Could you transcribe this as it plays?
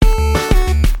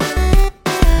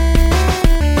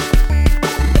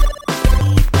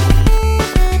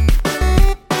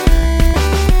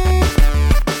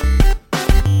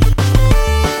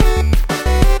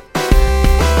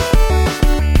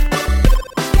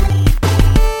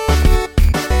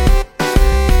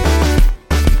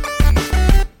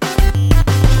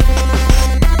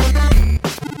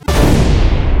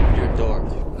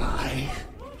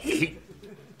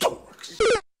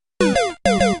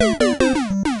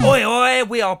Yeah,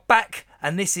 we are back,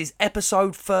 and this is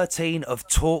episode 13 of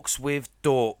Talks with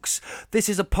Dorks. This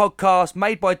is a podcast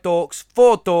made by dorks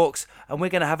for dorks, and we're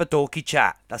going to have a dorky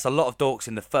chat. That's a lot of dorks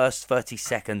in the first 30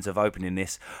 seconds of opening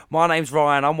this. My name's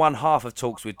Ryan, I'm one half of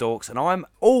Talks with Dorks, and I'm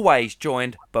always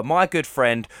joined by my good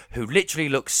friend, who literally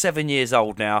looks 7 years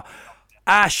old now.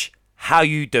 Ash, how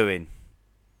you doing?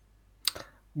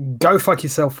 Go fuck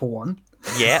yourself for one.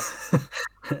 Yeah.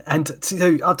 And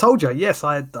two, I told you, yes,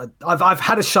 I've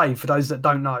had a shave. For those that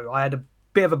don't know, I had a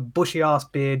bit of a bushy ass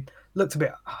beard, looked a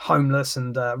bit homeless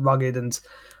and rugged, and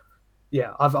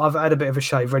yeah, I've had a bit of a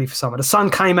shave, ready for summer. The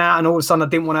sun came out, and all of a sudden, I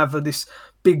didn't want to have this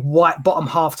big white bottom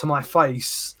half to my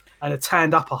face and a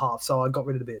tanned upper half, so I got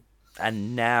rid of the beard.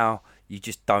 And now you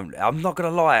just don't. I'm not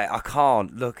gonna lie, I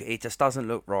can't look. It just doesn't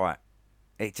look right.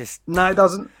 It just no, it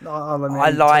doesn't. I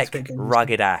like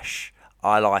rugged Ash.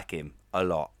 I like him a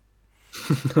lot.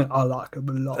 I like him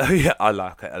a lot. Yeah, I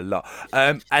like it a lot.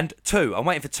 And two, I'm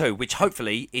waiting for two, which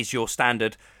hopefully is your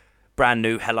standard brand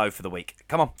new hello for the week.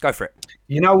 Come on, go for it.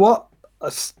 You know what?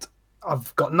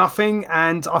 I've got nothing,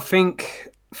 and I think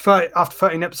after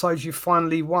 13 episodes, you've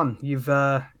finally won. You've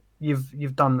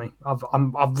done me.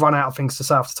 I've run out of things to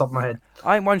say off the top of my head.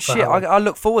 I ain't one shit. I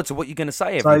look forward to what you're going to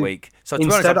say every week. So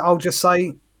instead, I'll just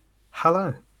say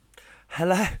hello.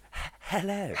 Hello.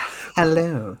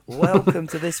 Welcome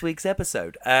to this week's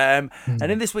episode. And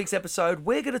in this week's episode,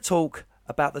 we're going to talk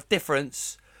about the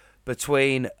difference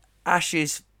between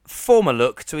Ash's former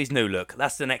look to his new look.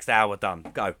 That's the next hour done.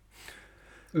 Go.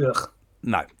 Ugh.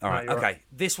 No. All right. No, okay. Right.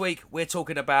 This week, we're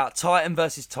talking about Titan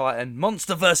versus Titan,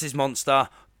 Monster versus Monster,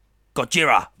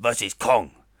 Godzilla versus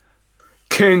Kong.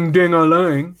 King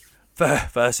Ding-a-ling.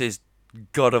 Versus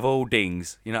God of all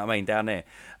dings. You know what I mean? Down there.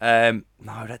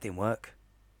 No, that didn't work.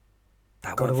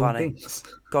 That wasn't funny.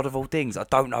 God of all things. I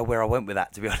don't know where I went with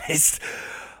that, to be honest.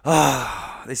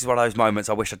 This is one of those moments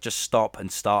I wish I'd just stop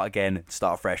and start again and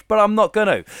start fresh. But I'm not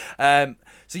going to.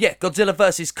 So yeah, Godzilla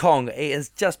vs. Kong. It has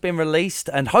just been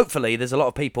released, and hopefully there's a lot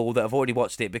of people that have already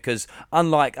watched it, because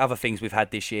unlike other things we've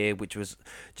had this year, which was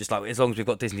just like, as long as we've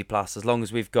got Disney Plus, as long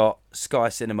as we've got Sky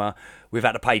Cinema, we've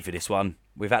had to pay for this one.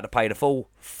 We've had to pay the full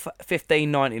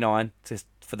 $15.99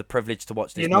 for the privilege to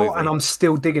watch this movie. And I'm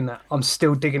still digging that. I'm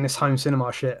still digging this home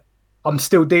cinema shit. I'm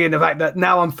still digging the fact that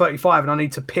now I'm 35 and I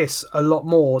need to piss a lot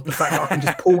more. The fact that I can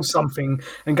just pull something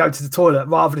and go to the toilet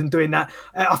rather than doing that.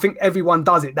 I think everyone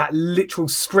does it, that literal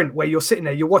sprint where you're sitting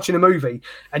there, you're watching a movie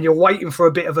and you're waiting for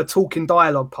a bit of a talking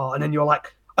dialogue part, and then you're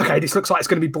like, okay, this looks like it's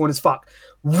going to be boring as fuck.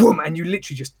 Vroom, and you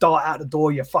literally just dart out the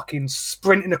door. You're fucking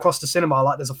sprinting across the cinema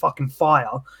like there's a fucking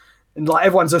fire. And like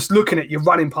everyone's just looking at you,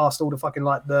 running past all the fucking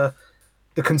like the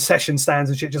concession stands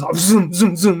and shit, just like zoom,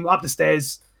 zoom, zoom up the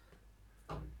stairs,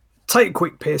 take a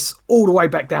quick piss, all the way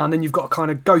back down. Then you've got to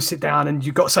kind of go sit down, and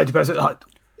you've got to say to the person, like,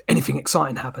 anything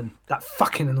exciting happen. That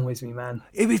fucking annoys me, man.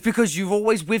 It is because you're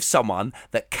always with someone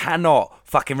that cannot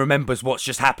fucking remembers what's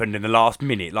just happened in the last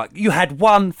minute. Like, you had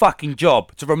one fucking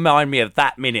job to remind me of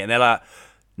that minute, and they're like,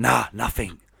 nah,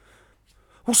 nothing.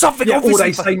 Well, something or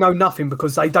they say no, nothing,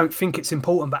 because they don't think it's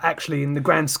important, but actually in the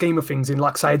grand scheme of things, in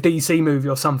like say a DC movie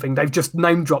or something, they've just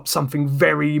name dropped something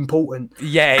very important.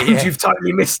 Yeah. And you've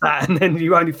totally missed that, and then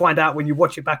you only find out when you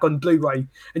watch it back on Blu-ray,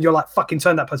 and you're like, fucking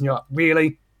turn that person, you're like,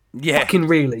 really? Yeah. Fucking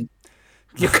really?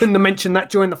 You couldn't have mentioned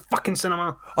that during the fucking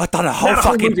cinema. I done a whole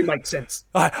fucking movie makes sense.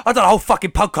 I done a whole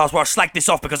fucking podcast where I slagged this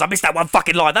off because I missed that one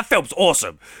fucking line. That film's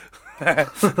awesome. I'm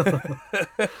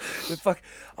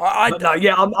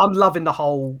loving the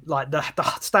whole like the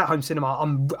stay at home cinema.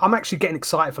 I'm actually getting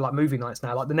excited for like movie nights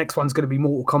now. Like the next one's going to be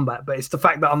Mortal Kombat, but it's the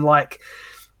fact that I'm like,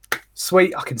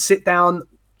 sweet, I can sit down,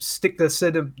 stick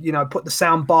the put the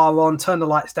sound bar on, turn the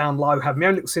lights down low, have my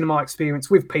own little cinema experience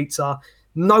with pizza.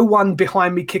 No one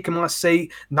behind me kicking my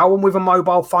seat. No one with a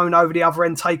mobile phone over the other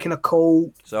end taking a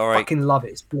call. Sorry, fucking love it.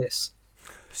 It's bliss.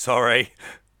 Sorry.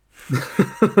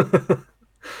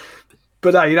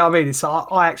 But you know what I mean? It's,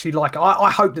 I actually like it. I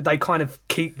hope that they kind of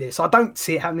keep this. I don't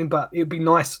see it happening, but it'd be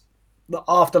nice that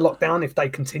after lockdown if they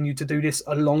continue to do this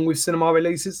along with cinema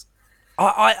releases.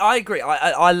 I agree.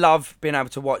 I love being able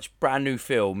to watch brand new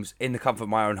films in the comfort of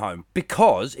my own home,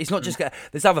 because it's not just...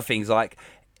 There's other things like,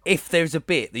 if there's a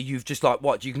bit that you've just like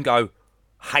watched, you can go,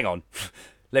 hang on,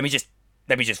 let me just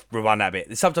rewind that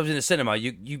bit. Sometimes in the cinema,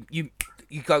 you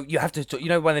go, you have to,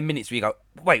 one of the minutes where you go,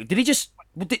 wait, did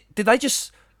they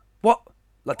just, what?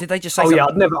 Like, did they just say something? Yeah,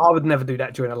 I would never do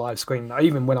that during a live screen.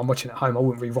 Even when I'm watching at home, I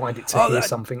wouldn't rewind it to hear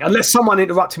something. Unless someone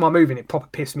interrupted my movie and it proper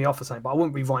pissed me off or something, but I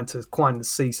wouldn't rewind to kind of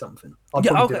see something. I'd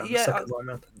probably do that the second time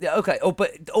round. Yeah, okay.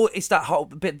 But it's that whole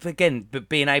bit, again, but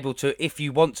being able to, if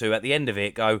you want to, at the end of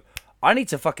it, go, I need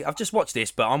to I've just watched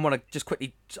this, but I want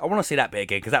to see that bit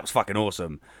again, because that was fucking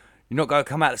awesome. You're not going to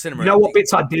come out of the cinema. You know what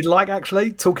bits I did like,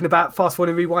 actually? Talking about fast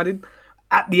forwarding, rewinding.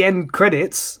 At the end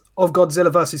credits of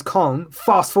Godzilla versus Kong,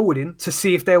 fast forwarding to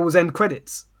see if there was end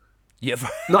credits. Yeah.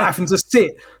 Not having to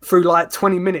sit through like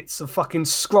 20 minutes of fucking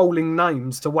scrolling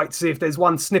names to wait to see if there's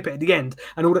one snippet at the end,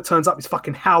 and all that turns up is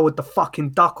fucking Howard the fucking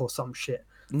Duck or some shit.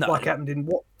 No. Like happened in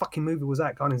what fucking movie was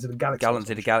that? Guardians of the Galaxy. Guardians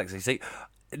of the Galaxy. See,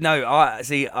 no, I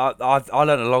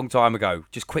learned a long time ago.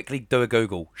 Just quickly do a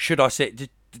Google. Should I sit?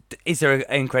 Is there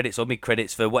end credits or mid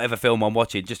credits for whatever film I'm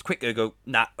watching? Just quick Google.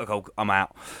 Nah, okay, I'm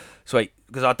out. Sweet,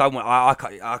 because I don't want.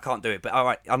 I can't do it. But all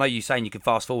right, I know you're saying you can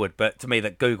fast forward, but to me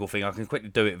that Google thing, I can quickly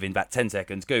do it within about 10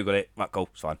 seconds. Google it. Right, cool,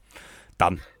 it's fine,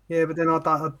 done. Yeah, but then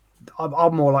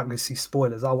I'm more likely to see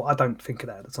spoilers. I don't think of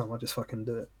that at the time. I just fucking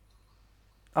do it.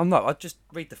 I'm not. I just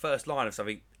read the first line of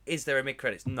something. Is there a mid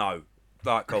credits? No.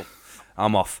 Right, cool.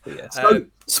 I'm off. Yeah. So,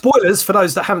 spoilers for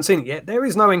those that haven't seen it yet. There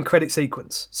is no end credit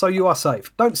sequence, so you are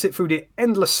safe. Don't sit through the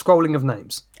endless scrolling of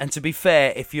names. And to be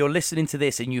fair, if you're listening to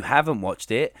this and you haven't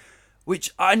watched it,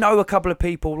 which I know a couple of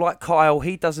people like Kyle,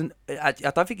 he doesn't. I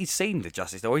don't think he's seen the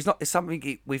Justice League. He's not. It's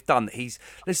something we've done. He's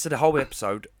listened to the whole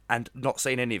episode and not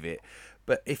seen any of it.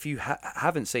 But if you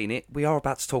haven't seen it, we are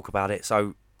about to talk about it.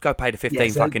 So go pay the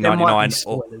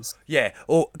 $15.99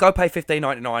 or go pay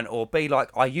 $15.99 or be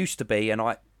like I used to be, and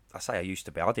I say I used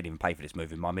to be. I didn't even pay for this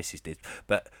movie. My missus did,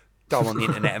 but go on the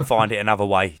internet and find it another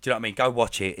way. Do you know what I mean? Go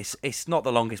watch it. It's not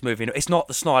the longest movie. It's not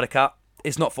the Snyder Cut.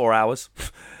 It's not 4 hours.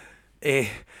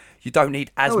 You don't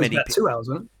need as many. About 2 hours,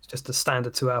 wasn't it? It's just a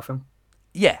standard 2-hour film.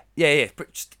 Yeah,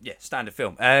 standard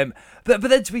film. But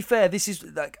then to be fair, this is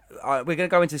like we're going to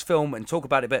go into this film and talk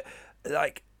about it, but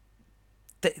like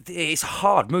it's a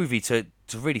hard movie to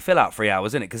really fill out 3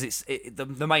 hours, isn't it? Because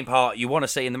the main part you want to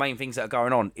see and the main things that are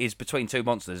going on is between two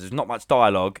monsters. There's not much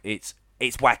dialogue. It's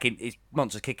whacking. It's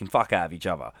monsters kicking fuck out of each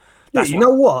other. Yeah, you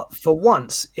know what? For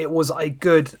once, it was a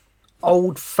good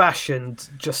old-fashioned,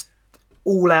 just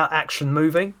all-out action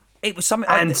movie. It was something,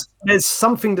 and there's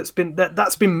something that's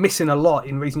been missing a lot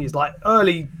in recent years. Like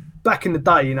early back in the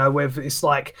day, you know, where it's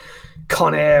like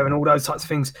Con Air and all those types of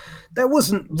things. There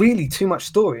wasn't really too much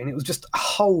story, and it was just a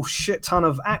whole shit ton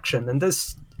of action. And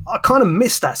I kind of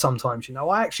miss that sometimes. You know,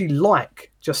 I actually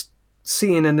like just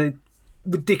seeing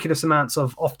ridiculous amounts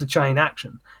of off the chain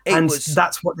action,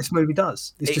 that's what this movie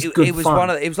does. It's just good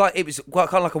fun. It was kind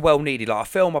of like a well needed, like a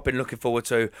film I've been looking forward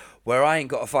to, where I ain't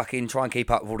got to fucking try and keep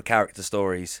up with all the character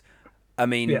stories. I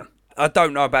mean, yeah. I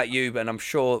don't know about you, but I'm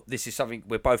sure this is something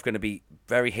we're both going to be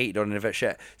very heated on in a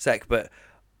sec. But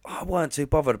I weren't too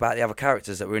bothered about the other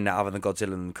characters that were in that other than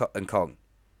Godzilla and Kong.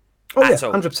 Oh yeah,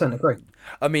 100% agree.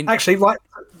 I mean, actually, right,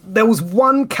 there was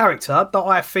one character that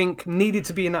I think needed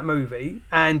to be in that movie,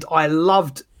 and I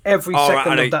loved every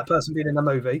second of that person being in the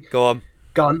movie. Go on,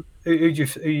 Gun. Who you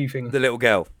thinking? The little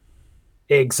girl.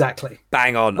 Exactly.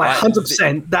 Bang on. Like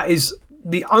 100%. That is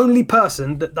the only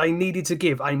person that they needed to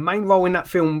give a main role in that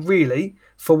film, really,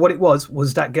 for what it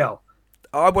was that girl.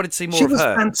 I wanted to see more of her. She was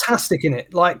fantastic in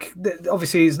it. Like,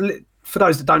 obviously, for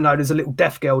those that don't know, there's a little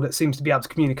deaf girl that seems to be able to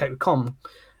communicate with Com.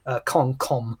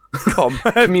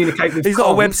 Communicate with He's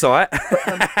got a website.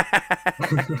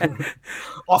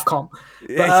 Ofcom.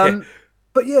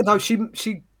 But yeah, no,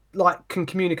 she like can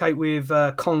communicate with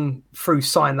Kong through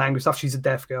sign language stuff. She's a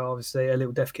deaf girl, obviously, a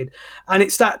little deaf kid. And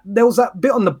there was that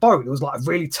bit on the boat. It was like a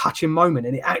really touching moment,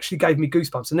 and it actually gave me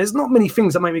goosebumps. And there's not many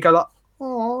things that make me go like,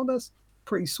 oh, that's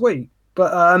pretty sweet.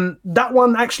 But that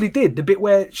one actually did. The bit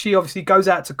where she obviously goes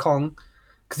out to Kong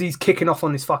because he's kicking off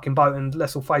on this fucking boat, and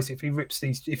let's all face it,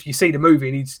 if you see the movie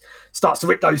and he starts to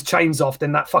rip those chains off,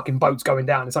 then that fucking boat's going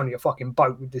down. It's only a fucking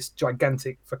boat with this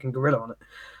gigantic fucking gorilla on it.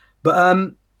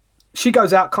 But she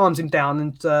goes out, calms him down,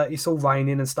 and it's all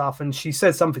raining and stuff, and she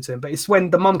says something to him. But it's when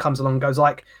the mum comes along and goes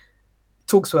like,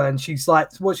 talks to her, and she's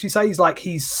like, what she says, like,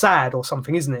 he's sad or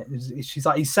something, isn't it? She's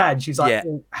like, he's sad. And she's like, yeah.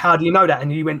 Well, how do you know that?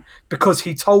 And he went, because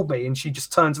he told me. And she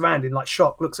just turns around in like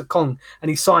shock, looks at Kong, and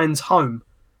he signs home,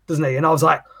 doesn't he? And I was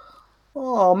like,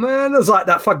 oh man, it was like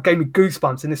that fucking gave me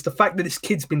goosebumps. And it's the fact that this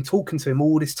kid's been talking to him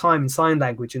all this time in sign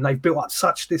language, and they've built up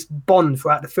such this bond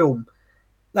throughout the film,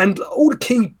 and all the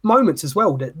key moments as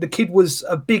well. That the kid was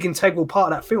a big integral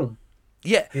part of that film.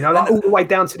 Yeah, you know, like all the way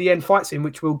down to the end fight scene,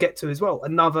 which we'll get to as well.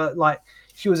 Another, like,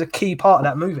 she was a key part of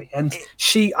that movie, and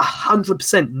she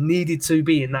 100% needed to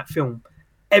be in that film.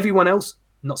 Everyone else,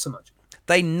 not so much.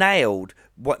 They nailed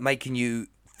what making you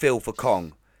feel for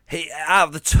Kong. Out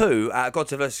of the two,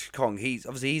 Godzilla vs Kong, he's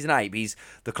an ape. He's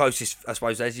the closest, I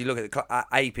suppose, as you look at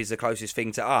ape is the closest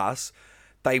thing to us.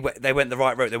 they went the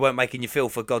right route. They weren't making you feel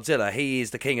for Godzilla. He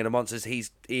is the king of the monsters. He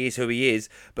is who he is.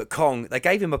 But Kong, they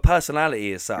gave him a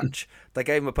personality as such. They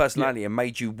gave him a personality and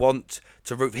made you want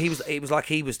to root. It was like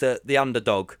he was the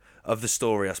underdog of the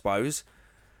story, I suppose.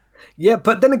 Yeah,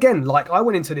 but then again, like I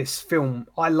went into this film,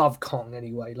 I love Kong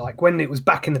anyway. Like when it was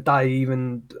back in the day,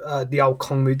 even the old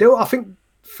Kong movie. I think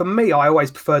for me, I always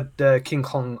preferred King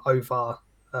Kong over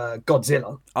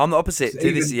Godzilla. I'm the opposite.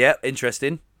 Yeah,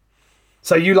 interesting.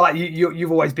 So you've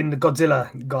always been the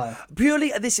Godzilla guy.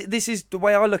 Purely, this is the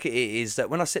way I look at it. Is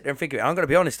that when I sit there and figure it, I'm going to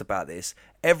be honest about this.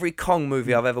 Every Kong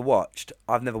movie I've ever watched,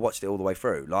 I've never watched it all the way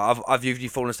through. Like I've usually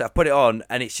fallen asleep, put it on,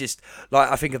 and it's just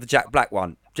like I think of the Jack Black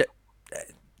one.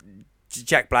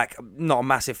 Jack Black, not a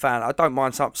massive fan. I don't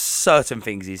mind some certain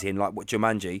things he's in, like what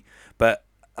Jumanji, but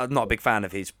I'm not a big fan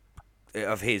of his.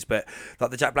 But like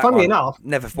the Jack Black Funny one, enough,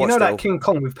 never watched you know that all. King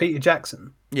Kong with Peter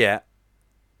Jackson. Yeah,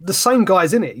 the same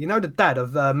guy's in it. You know the dad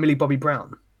of Millie Bobby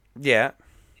Brown. Yeah,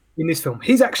 in this film,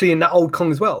 he's actually in that old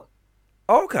Kong as well.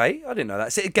 Oh, okay, I didn't know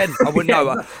that. See, again, I wouldn't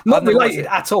know. Not related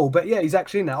at all, but yeah, he's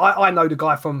actually in there. I know the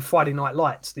guy from Friday Night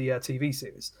Lights, the TV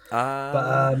series.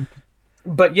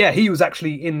 But yeah, he was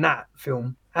actually in that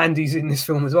film, and he's in this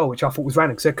film as well, which I thought was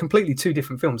random because they're completely two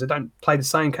different films. They don't play the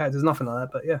same characters, nothing like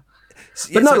that. But yeah,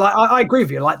 but no, like I agree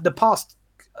with you. Like the past,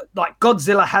 like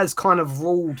Godzilla has kind of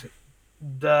ruled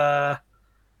the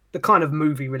kind of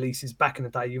movie releases back in the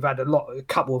day. You've had a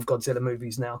couple of Godzilla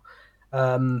movies now.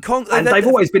 Kong, and they've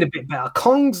always been a bit better.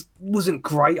 Kong's wasn't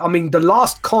great. I mean, the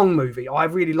last Kong movie, I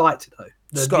really liked it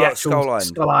though. The actual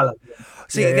Skull Island.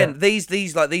 See, again, these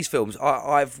films,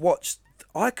 I've watched.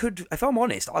 If I'm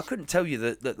honest, I couldn't tell you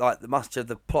that like much of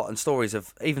the plot and stories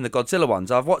of even the Godzilla ones.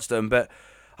 I've watched them, but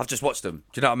I've just watched them.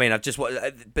 Do you know what I mean? I've just watched,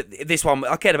 but this one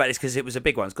I cared about this because it was a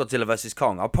big one. It's Godzilla versus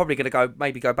Kong. I'm probably going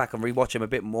to go back and rewatch them a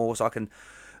bit more so I can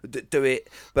do it.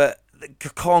 But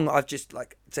Kong, I've just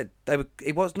like said,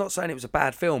 it was not saying it was a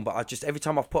bad film, but I just every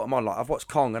time I've put them on, like I've watched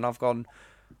Kong and I've gone,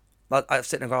 like I've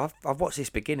sitting and gone, I've watched this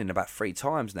beginning about 3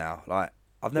 times now. Like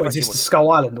I've never. Is this the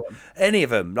Skull Island one? Any of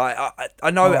them? Like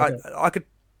I know I could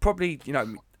probably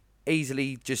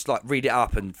easily just like read it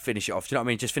up and finish it off. Do you know what I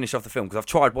mean? Just finish off the film because I've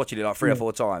tried watching it like 3 or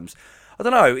 4 times. I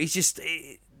don't know. It's just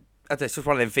it's just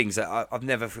one of them things that I've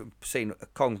never seen a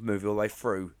Kong movie all the way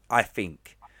through. I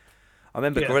think. I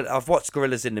remember I've watched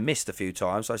Gorillas in the Mist a few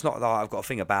times, so it's not that I've got a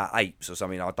thing about apes or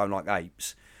something. I don't like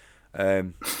apes. Do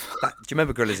you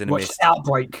remember Gorillas in the Mist?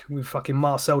 Outbreak with fucking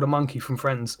Marcel the monkey from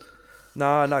Friends.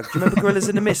 No. Do you remember Gorillas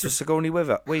in the Mist with Sigourney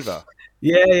Weaver?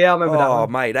 Yeah, I remember that one. Oh,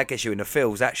 mate, that gets you in the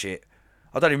feels, that shit.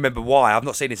 I don't even remember why. I've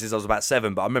not seen it since I was about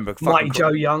 7, but I remember... Mighty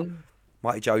Joe Young.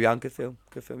 Good film.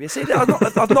 You see, I've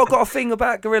not got a thing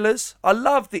about gorillas. I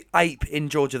love the ape in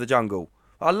George of the Jungle.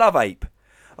 I love ape.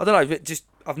 I don't know, just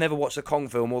I've never watched a Kong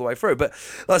film all the way through. But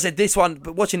like I said, this one,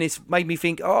 but watching this made me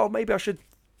think, oh, maybe I should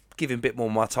give him a bit more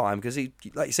of my time because he,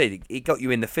 like you said, he got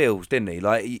you in the feels, didn't he?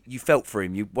 Like you felt for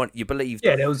him, you believed.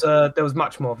 Yeah, there was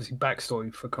much more obviously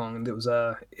backstory for Kong, and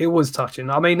it was touching.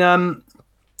 I mean,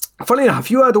 funnily enough,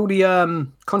 you heard all the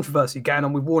controversy going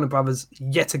on with Warner Brothers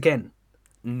yet again.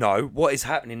 No, what is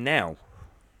happening now?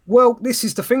 Well, this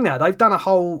is the thing now. They've done a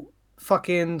whole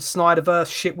fucking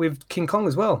Snyderverse shit with King Kong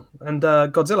as well, and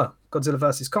Godzilla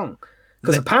versus Kong,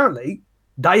 because apparently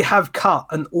they have cut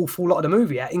an awful lot of the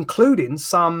movie out, including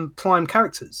some prime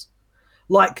characters.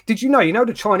 Like, did you know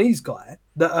the Chinese guy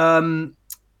that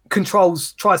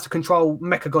tries to control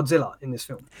Mechagodzilla in this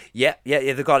film? Yeah,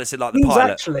 the guy that said like the He's pilot.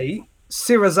 He's actually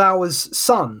Serizawa's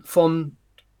son from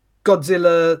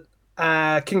Godzilla,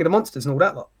 King of the Monsters and all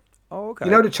that lot. Oh, okay.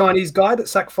 You know the Chinese guy that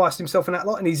sacrificed himself in that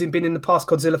lot, and he's been in the past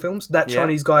Godzilla films? That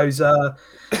Chinese guy who's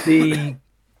the...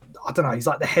 I don't know, he's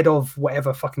like the head of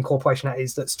whatever fucking corporation that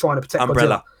is that's trying to protect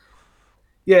Umbrella.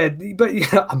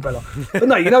 Godzilla. Umbrella. But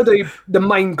no, you know the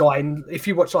main guy, and if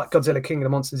you watch like Godzilla King of the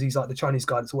Monsters, he's like the Chinese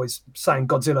guy that's always saying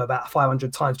Godzilla about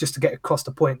 500 times just to get across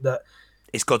the point that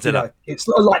it's Godzilla. It's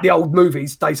like the old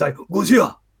movies, they say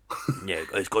Godzilla. Yeah,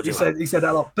 it's Godzilla. He said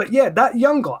that a lot. But yeah, that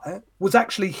young guy was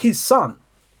actually his son.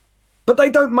 But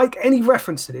they don't make any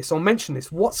reference to this or mention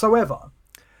this whatsoever.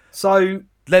 So...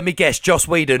 Let me guess, Joss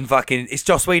Whedon it's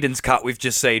Joss Whedon's cut we've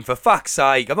just seen. For fuck's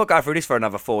sake, I'm not going through this for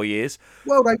another 4 years.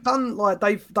 Well, they've done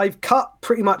they've cut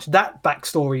pretty much that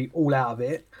backstory all out of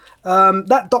it.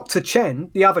 That Dr.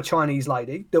 Chen, the other Chinese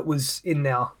lady that was in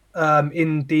there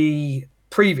in the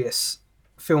previous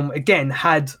film, again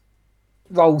had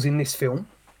roles in this film,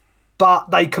 but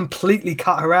they completely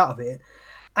cut her out of it.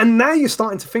 And now you're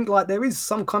starting to think like there is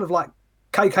some kind of like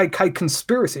KKK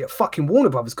conspiracy at fucking Warner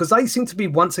Brothers, because they seem to be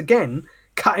once again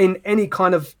cutting any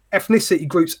kind of ethnicity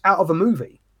groups out of a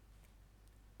movie.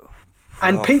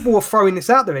 And people were throwing this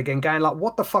out there again, going like,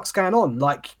 "What the fuck's going on?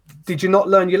 Like, did you not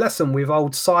learn your lesson with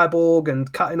old Cyborg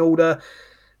and cutting all the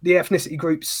ethnicity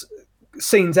groups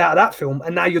scenes out of that film,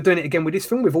 and now you're doing it again with this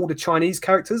film with all the Chinese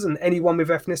characters and anyone with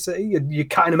ethnicity, you're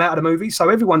cutting them out of the movie, so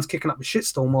everyone's kicking up a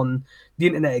shitstorm on the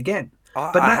internet again."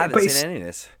 I haven't seen any of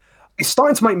this. It's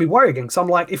starting to make me worry again, because I'm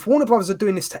like, if Warner Brothers are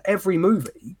doing this to every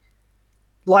movie,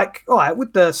 like, all right,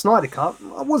 with the Snyder Cut,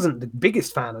 I wasn't the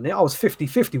biggest fan of it. I was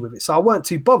 50-50 with it, so I weren't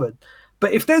too bothered.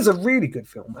 But if there's a really good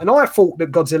film, and I thought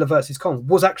that Godzilla vs. Kong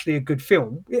was actually a good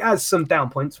film, it has some down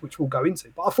points, which we'll go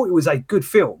into, but I thought it was a good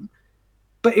film.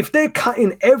 But if they're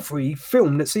cutting every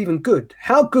film that's even good,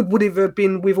 how good would it have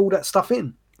been with all that stuff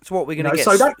in? So what we're going to get?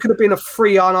 So that could have been a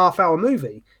 3.5 hour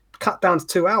movie, cut down to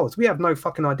 2 hours. We have no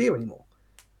fucking idea anymore.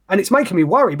 And it's making me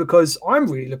worry, because I'm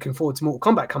really looking forward to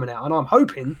Mortal Kombat coming out, and I'm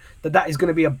hoping that that is going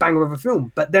to be a banger of a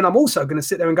film. But then I'm also going to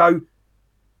sit there and go,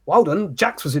 well done,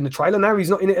 Jax was in the trailer, now he's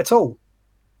not in it at all.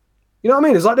 You know what I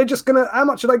mean? It's like they're just gonna. How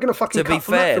much are they gonna fucking? To be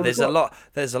fair, there's a lot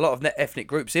of ethnic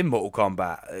groups in Mortal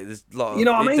Kombat. There's a lot. You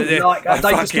know what I mean? Like, are they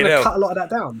just gonna cut a lot of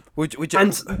that down?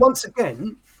 And once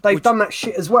again, they've done that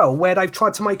shit as well, where they've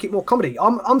tried to make it more comedy.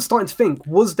 I'm starting to think,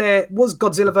 was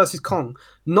Godzilla versus Kong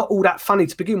not all that funny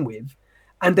to begin with,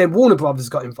 and then Warner Brothers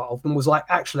got involved and was like,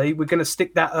 actually, we're gonna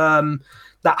stick that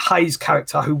that Hayes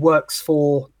character who works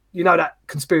for, you know, that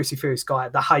conspiracy theorist guy,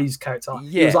 the Hayes character.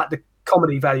 Yeah. He was like the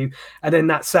comedy value, and then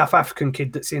that South African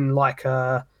kid that's in like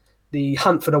the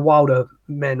Hunt for the Wilder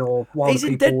Men or Wilder He's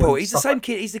in People. Deadpool. He's the same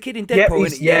kid. He's the kid in Deadpool.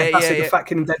 The fat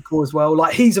kid in Deadpool as well.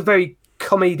 Like, he's a very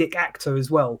comedic actor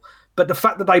as well. But the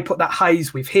fact that they put that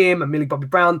Hayes with him and Millie Bobby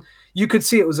Brown, you could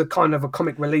see it was a kind of a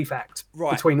comic relief act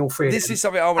between all three of them. This is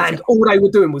something I want. And all they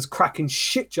were doing was cracking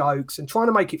shit jokes and trying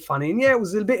to make it funny. And yeah, it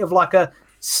was a bit of like a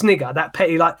snigger, that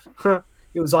petty like.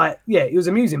 It was like, yeah, it was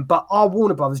amusing. But our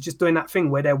Warner Brothers just doing that thing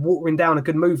where they're watering down a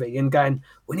good movie and going,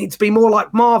 we need to be more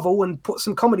like Marvel and put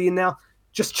some comedy in now.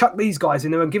 Just chuck these guys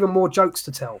in there and give them more jokes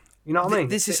to tell. You know what I mean?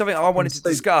 This is something I wanted to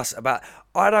discuss about.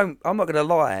 I'm not going to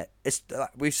lie. It's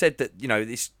we've said that, you know,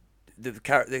 a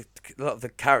lot of the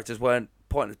characters weren't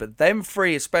pointless, but them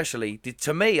three especially,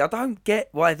 to me, I don't get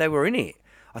why they were in it.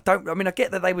 I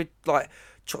get that they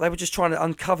were just trying to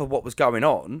uncover what was going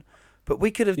on, but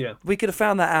we could have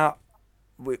found that out.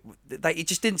 It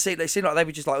just didn't seem. They seemed like they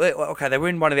were just like, okay, they were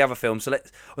in one of the other films, so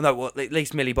at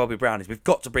least Millie Bobby Brown is. We've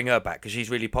got to bring her back because she's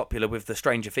really popular with the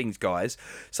Stranger Things guys.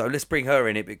 So let's bring her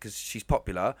in it because she's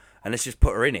popular, and let's just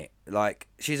put her in it. Like,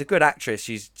 she's a good actress.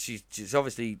 She's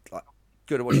obviously like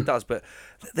good at what she does. But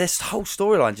this whole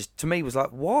storyline just to me was like,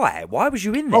 why? Why was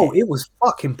you in there? Oh, it was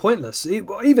fucking pointless.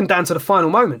 Even down to the final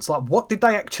moments. Like, what did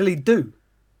they actually do?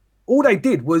 All they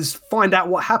did was find out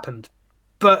what happened,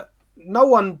 but no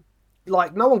one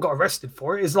got arrested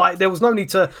for it. It's like there was no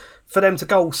need for them to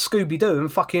go Scooby-Doo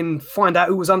and fucking find out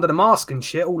who was under the mask and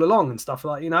shit all along and stuff,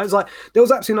 like, you know. It's like there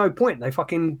was absolutely no point. They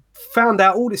fucking found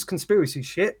out all this conspiracy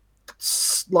shit,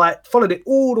 like followed it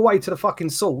all the way to the fucking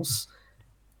source,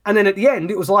 and then at the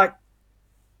end it was like,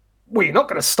 well, you're not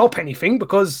going to stop anything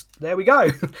because there we go.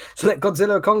 So let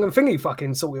Godzilla, Kong and Thingy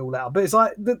fucking sort it all out. But it's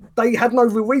like they had no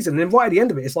real reason. And then right at the end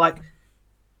of it, it's like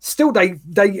still they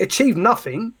achieved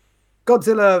nothing.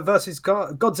 Godzilla versus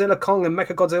Godzilla, Kong, and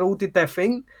Mechagodzilla all did their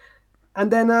thing,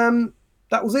 and then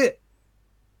that was it.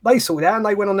 They sorted out and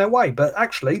they went on their way. But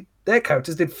actually, their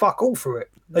characters did fuck all through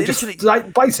it.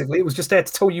 Basically, it was just there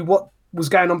to tell you what was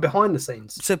going on behind the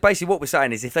scenes. So basically, what we're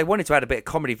saying is, if they wanted to add a bit of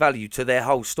comedy value to their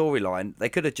whole storyline, they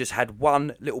could have just had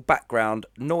one little background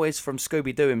noise from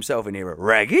Scooby-Doo himself in here,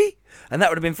 Raggy, and that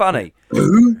would have been funny.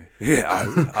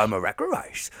 Yeah, I'm a wrecker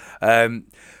race.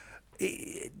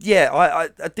 Yeah,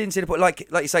 I didn't see the point. Like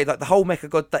you say, like the whole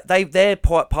Mechagodzilla, their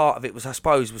part of it was, I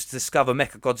suppose, was to discover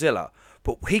Mechagodzilla.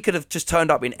 But he could have just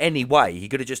turned up in any way. He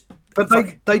could have just. But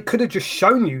they could have just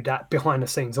shown you that behind the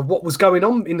scenes of what was going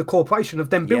on in the corporation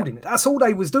of them building it. That's all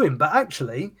they was doing. But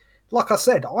actually, like I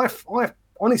said, I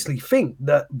honestly think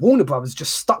that Warner Brothers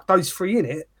just stuck those three in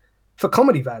it for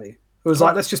comedy value. It was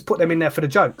like, let's just put them in there for the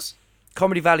jokes.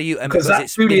 Comedy value, and because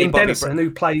that's Julian Dennison, who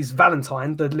plays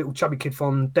Valentine, the little chubby kid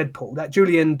from Deadpool. That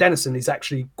Julian Dennison is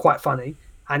actually quite funny,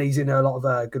 and he's in a lot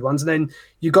of good ones. And then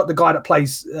you got the guy that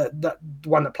plays that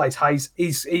one that plays Hayes.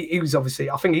 He was obviously,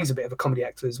 I think he's a bit of a comedy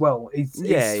actor as well. He's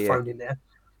thrown in there.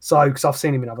 So because I've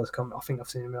seen him in other, I think I've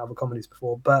seen him in other comedies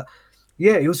before. But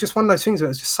yeah, it was just one of those things where it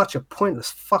was just such a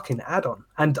pointless fucking add-on.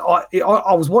 And I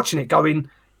was watching it going,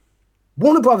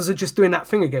 Warner Brothers are just doing that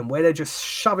thing again where they're just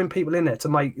shoving people in there to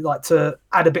make, like, to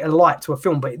add a bit of light to a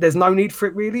film, but there's no need for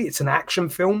it really. It's an action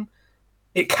film.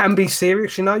 It can be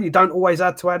serious, you know. You don't always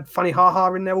have to add funny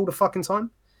ha-ha in there all the fucking time.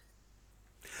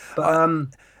 But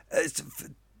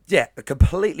Yeah, a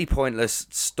completely pointless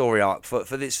story arc for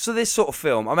this sort of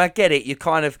film. I mean, I get it. You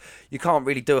can't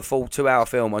really do a full 2 hour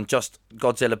film on just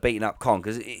Godzilla beating up Kong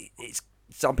because it's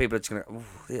some people are just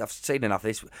gonna. I've seen enough of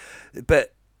this,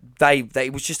 but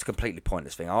it was just a completely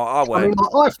pointless thing. I mean,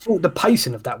 I thought the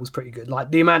pacing of that was pretty good.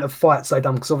 Like the amount of fights they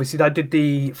done, because obviously they did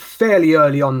the fairly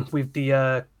early on with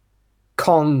the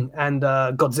Kong and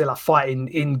Godzilla fighting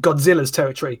in Godzilla's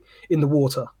territory in the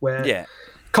water, where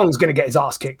Kong's going to get his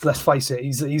ass kicked. Let's face it,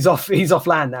 he's off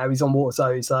land now. He's on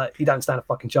water, so he don't stand a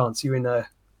fucking chance. You're in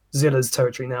Zilla's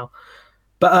territory now.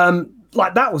 But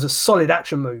like that was a solid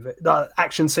action movie. The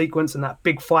action sequence and that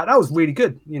big fight, that was really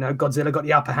good. You know, Godzilla got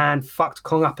the upper hand, fucked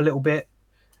Kong up a little bit,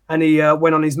 and he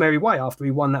went on his merry way after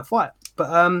he won that fight. But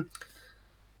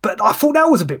I thought that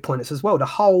was a bit pointless as well. The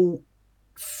whole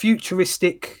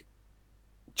futuristic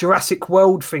Jurassic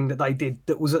World thing that they did,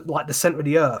 that was at like the center of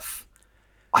the Earth.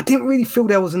 I didn't really feel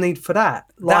there was a need for that.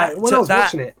 Like when I was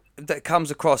watching it, that comes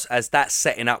across as that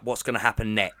setting up what's going to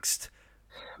happen next.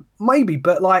 Maybe,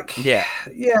 but like,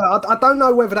 I don't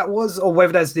know whether that was, or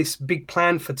whether there's this big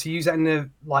plan to use that in the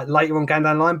like later on going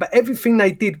down the line. But everything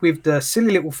they did with the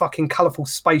silly little fucking colourful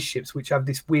spaceships, which have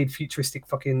this weird futuristic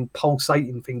fucking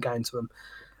pulsating thing going through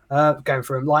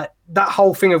them, like that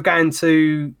whole thing of going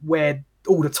to where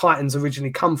all the Titans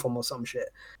originally come from or some shit.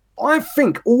 I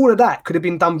think all of that could have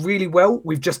been done really well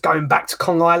with just going back to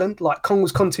Kong Island. Like Kong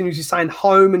was continuously saying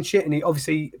home and shit, and he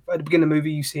obviously at the beginning of the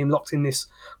movie you see him locked in this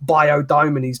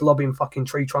biodome and he's lobbing fucking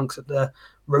tree trunks at the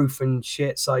roof and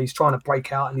shit. So he's trying to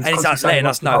break out, and he's letting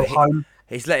us know home.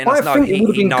 He's letting us know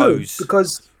he knows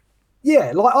because.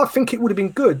 Yeah, like I think it would have been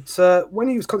good when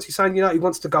he was constantly saying, you know, he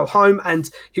wants to go home and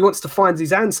he wants to find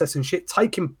his ancestors and shit.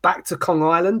 Take him back to Kong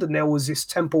Island, and there was this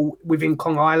temple within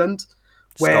Kong Island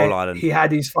where he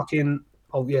had his fucking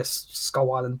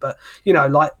Skull Island, but you know,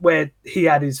 like where he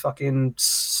had his fucking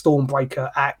Stormbreaker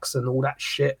axe and all that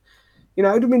shit. You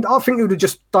know, I think it would have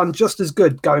just done just as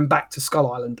good going back to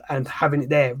Skull Island and having it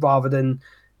there rather than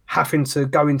having to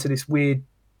go into this weird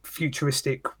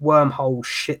futuristic wormhole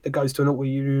shit that goes to an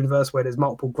alternate universe where there's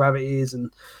multiple gravities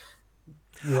and.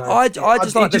 You know, I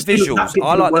just like the visuals.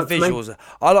 I like the visuals.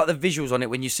 I like the visuals on it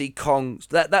when you see Kong.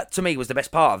 That to me was the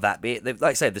best part of that bit. Like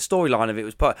I said, the storyline of it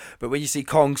was part. But when you see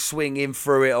Kong swinging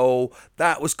through it all,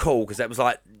 that was cool because that was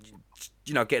like,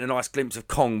 you know, getting a nice glimpse of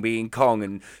Kong being Kong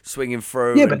and swinging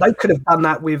through. Yeah, but they could have done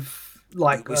that with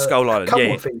Skull Island. A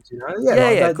couple of things, you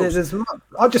know.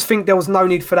 I just think there was no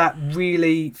need for that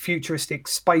really futuristic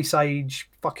space age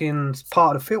fucking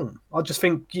part of the film. I just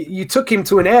think you took him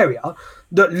to an area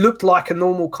that looked like a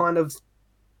normal kind of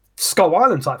Skull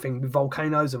Island type thing with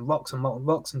volcanoes and rocks and molten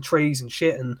rocks and trees and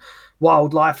shit and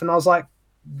wildlife. And I was like,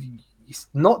 it's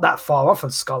not that far off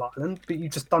of Skull Island, but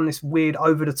you've just done this weird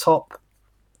over the top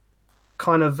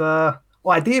kind of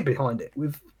idea behind it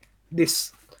with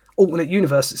this alternate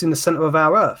universe that's in the center of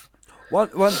our Earth. One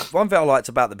thing I liked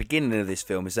about the beginning of this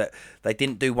film is that they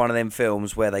didn't do one of them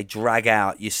films where they drag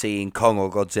out you seeing Kong or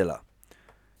Godzilla.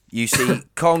 You see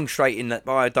Kong straight in that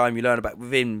biodome. You learn about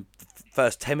within the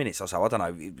first 10 minutes or so. I don't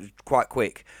know. It was quite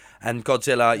quick. And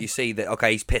Godzilla, you see that,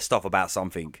 okay, he's pissed off about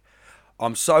something.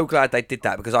 I'm so glad they did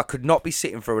that because I could not be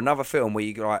sitting through another film where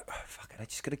you're like, oh, fuck, I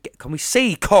just gotta get. Can we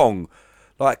see Kong?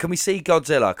 Like, can we see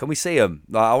Godzilla? Can we see him?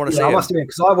 Like, I want to see him. I must admit,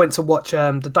 because I went to watch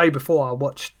the day before. I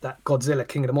watched that Godzilla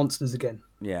King of the Monsters again.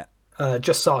 Yeah.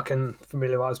 Just so I can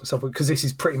familiarise myself with, because this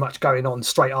is pretty much going on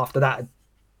straight after that.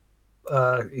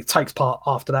 It takes part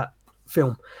after that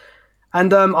film.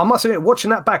 And I must admit, watching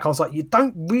that back, I was like, you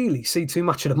don't really see too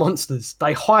much of the monsters.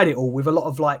 They hide it all with a lot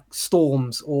of like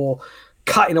storms or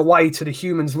cutting away to the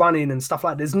humans running and stuff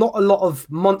like that. There's not a lot of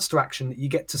monster action that you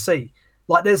get to see.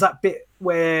 Like there's that bit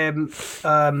where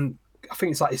I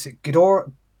think it's like, is it Ghidorah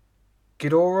or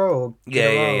Ghidorah?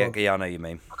 Yeah, I know what you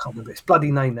mean. I can't remember its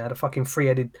bloody name now, the fucking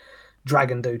three-headed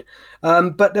dragon dude.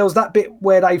 But there was that bit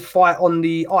where they fight on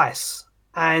the ice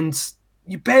and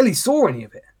you barely saw any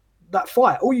of it. That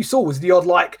fight, all you saw was the odd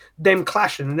like them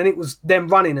clashing, and then it was them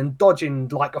running and dodging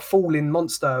like a falling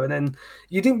monster, and then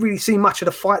you didn't really see much of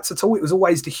the fights at all. It was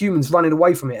always the humans running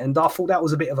away from it, and I thought that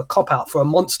was a bit of a cop-out for a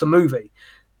monster movie.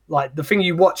 Like the thing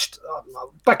you watched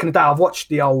back in the day, I've watched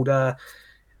the old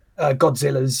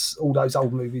Godzilla's, all those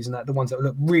old movies and that, the ones that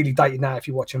look really dated now if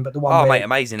you watch them. But the one where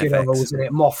amazing Ghidorah effects was in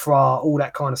it, Mothra, all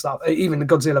that kind of stuff. Even the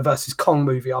Godzilla versus Kong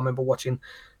movie, I remember watching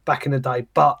back in the day.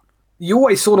 But you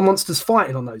always saw the monsters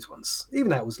fighting on those ones, even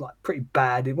though it was like pretty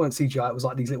bad. It weren't CGI; it was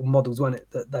like these little models, weren't it,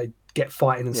 that they get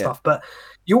fighting and stuff. But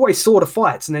you always saw the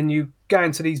fights, and then you go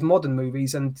into these modern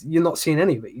movies and you're not seeing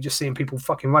any of it. You're just seeing people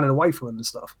fucking running away from them and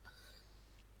stuff.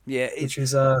 Yeah, which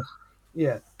is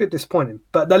Yeah, a bit disappointing.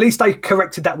 But at least they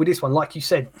corrected that with this one. Like you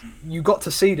said, you got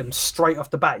to see them straight off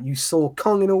the bat. You saw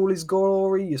Kong in all his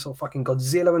glory. You saw fucking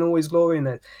Godzilla in all his glory. And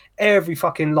then every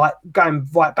fucking, like, going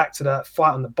right back to the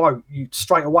fight on the boat, you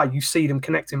straight away, you see them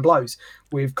connecting blows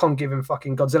with Kong giving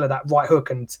fucking Godzilla that right hook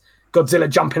and Godzilla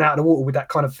jumping out of the water with that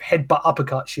kind of headbutt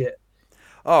uppercut shit.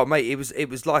 Oh, mate, it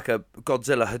was like a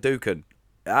Godzilla Hadouken.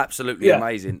 Absolutely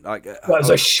amazing. Like, well, it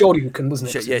was a Shoryuken,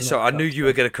 wasn't it? Yeah, so I knew you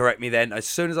were going to correct me then. As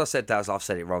soon as I said that, I've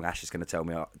said it wrong. Ash is going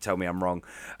to tell me I'm wrong.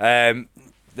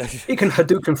 He can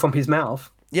Hadouken from his mouth.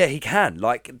 Yeah, he can.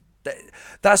 Like,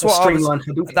 that's what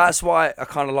that's why I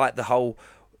kind of like the whole.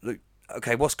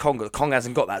 Okay, what's Kong? Kong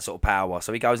hasn't got that sort of power,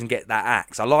 so he goes and get that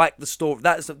axe. I like the story.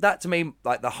 That to me,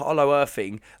 like the Hollow Earth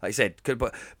thing. Like I said,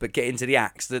 but get into the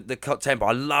axe, the temple.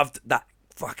 I loved that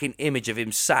fucking image of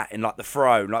him sat in like the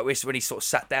throne, like when he sort of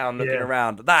sat down looking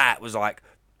around. That was like,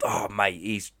 oh mate,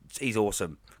 he's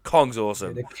awesome. Kong's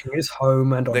awesome. Yeah, the king is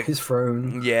home and on his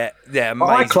throne. Yeah, amazing.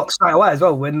 I clocked straight away as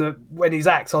well when his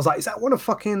axe. I was like, is that one of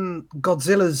fucking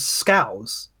Godzilla's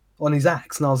scales on his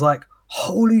axe? And I was like,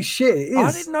 holy shit, it is.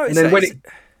 I didn't notice and then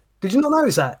that. Did you not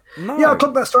notice that? No. Yeah, I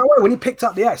clocked that straight away when he picked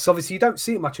up the axe. Obviously, you don't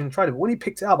see it much in the trailer, but when he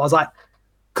picked it up, I was like,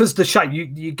 because the shape,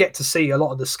 you get to see a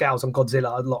lot of the scales on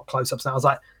Godzilla, a lot close-ups now. I was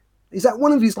like, is that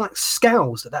one of his like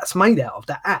scales that's made out of,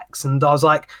 that axe? And I was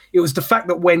like, it was the fact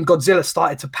that when Godzilla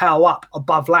started to power up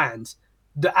above land,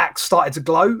 the axe started to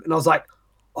glow, and I was like,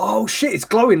 oh shit, it's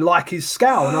glowing like his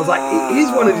scale. And I was like, it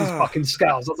is one of his fucking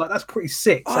scales. I was like, that's pretty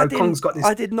sick. So Kong's got this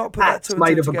axe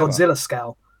made of a Godzilla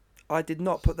scale. I did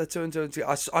not put the two and two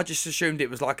together. I just assumed it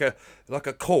was like a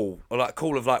call, or like a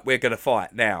call of like, we're gonna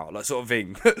fight now, like sort of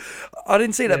thing. I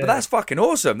didn't see that, but that's fucking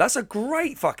awesome. That's a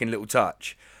great fucking little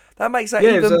touch. That makes that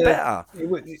even better.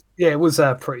 It was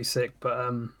pretty sick,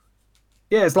 but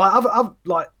yeah, it's like I've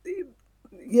like,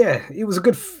 yeah, it was a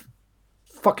good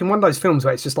fucking one of those films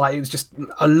where it's just like, it was just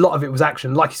a lot of it was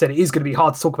action. Like you said, it is going to be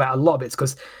hard to talk about a lot of it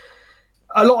because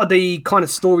a lot of the kind of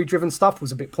story-driven stuff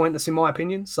was a bit pointless in my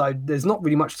opinion. So there's not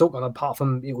really much to talk on apart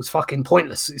from it was fucking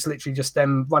pointless. It's literally just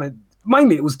them running.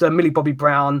 Mainly, it was the Millie Bobby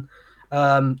Brown,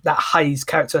 that Hayes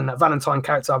character and that Valentine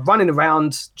character running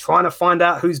around trying to find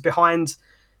out who's behind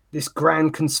this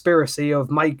grand conspiracy of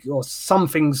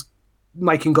something's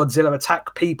making Godzilla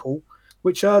attack people.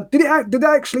 Which did they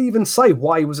actually even say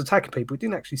why he was attacking people? It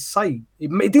didn't actually say. It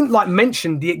didn't like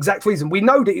mention the exact reason. We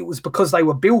know that it was because they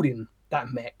were building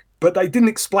that mech, but they didn't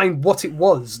explain what it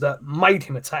was that made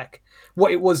him attack.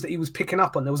 What it was that he was picking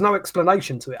up on. There was no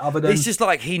explanation to it other than it's just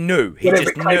like he knew. He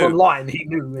just knew. Online, he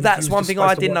knew. That's one thing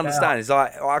I didn't understand. Is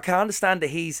like I can understand that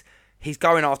he's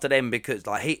going after them because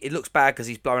like it looks bad because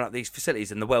he's blowing up these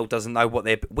facilities and the world doesn't know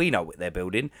we know what they're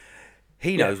building.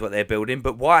 He knows what they're building,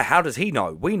 but why? How does he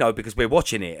know? We know because we're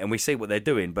watching it and we see what they're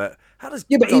doing. But how does?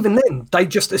 Yeah, but even then, they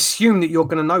just assume that you're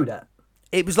going to know that.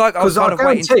 It was like I was kind of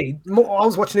waiting. I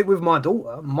was watching it with my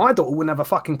daughter. My daughter wouldn't have a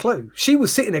fucking clue. She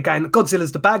was sitting there going,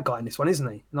 "Godzilla's the bad guy in this one, isn't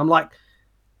he?" And I'm like,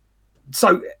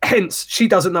 so hence she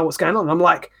doesn't know what's going on. I'm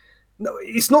like, no,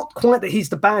 it's not quite that he's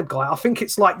the bad guy. I think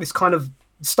it's like this kind of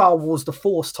Star Wars The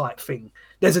Force type thing.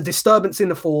 There's a disturbance in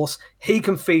the Force. He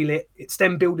can feel it. It's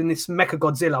them building this Mecha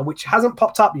Godzilla, which hasn't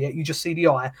popped up yet. You just see the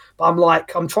eye. But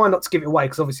I'm trying not to give it away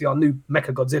because obviously I knew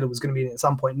Mecha Godzilla was going to be in it at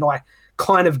some point, and I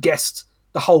kind of guessed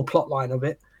the whole plot line of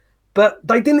it. But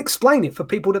they didn't explain it for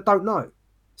people that don't know.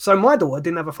 So my daughter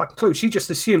didn't have a fucking clue. She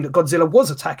just assumed that Godzilla was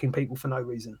attacking people for no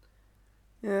reason.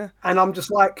 Yeah. And I'm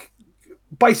just like,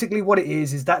 basically what it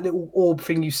is that little orb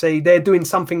thing you see. They're doing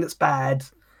something that's bad,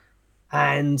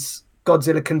 and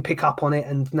Godzilla can pick up on it,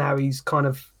 and now he's kind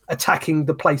of attacking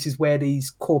the places where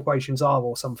these corporations are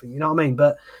or something, you know what I mean?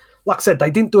 But like I said, they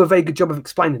didn't do a very good job of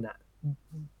explaining that.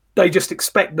 They just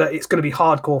expect that it's going to be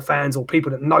hardcore fans or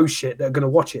people that know shit that are going to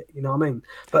watch it, you know what I mean?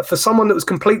 But for someone that was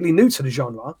completely new to the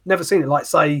genre, never seen it, like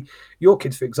say your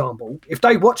kids, for example, if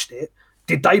they watched it,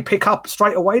 did they pick up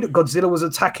straight away that Godzilla was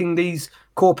attacking these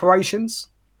corporations,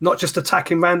 not just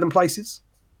attacking random places?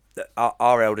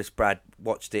 Our eldest Brad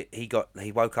watched it. He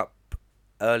woke up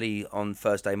early on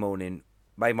Thursday morning,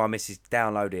 made my missus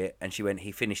download it, and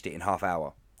he finished it in half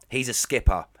hour. He's a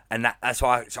skipper, and that's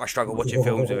why I struggle watching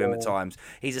films with him at times.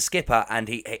 He's a skipper, and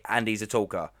he's a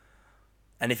talker.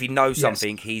 And if he knows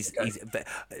something, he's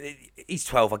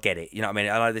 12. I get it. You know what I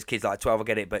mean? I know this kid's like 12. I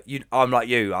get it, but I'm like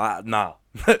you. No,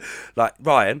 like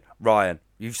Ryan.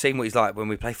 You've seen what he's like when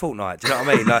we play Fortnite. Do you know what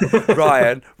I mean? Like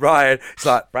Ryan. It's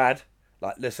like Brad.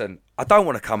 Like, listen, I don't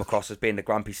want to come across as being the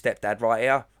grumpy stepdad right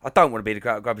here. I don't want to be the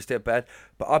grumpy stepdad,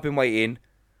 but I've been waiting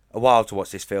a while to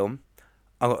watch this film.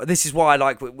 This is why,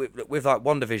 like, with like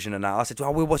WandaVision and that, I said,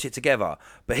 we'll watch it together.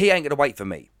 But he ain't going to wait for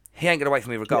me. he ain't gonna wait for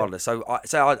me regardless. Yeah.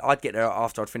 So I'd get there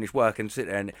after I'd finished work and sit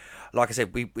there, and like I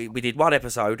said, we did one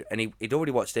episode, and he'd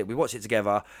already watched it. We watched it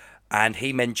together, and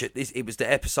he mentioned this. It was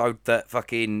the episode that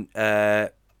fucking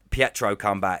Pietro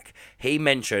come back. He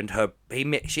mentioned her.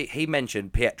 He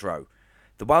mentioned Pietro.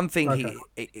 The one thing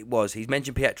he's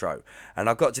mentioned Pietro, and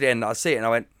I got to the end, and I see it, and I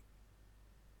went,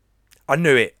 I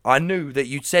knew it. I knew that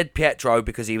you'd said Pietro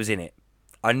because he was in it.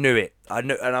 I knew it. I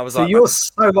knew, and I was like, you're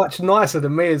so much nicer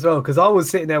than me as well, because I was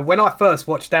sitting there when I first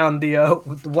watched down the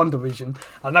WandaVision.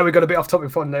 I know we got a bit off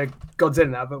topic from the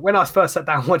Godzilla now, but when I first sat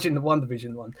down watching the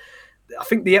WandaVision one, I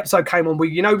think the episode came on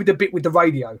with with the bit with the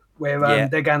radio where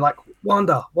they're going like,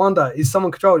 Wanda, is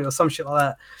someone controlling or some shit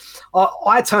like that.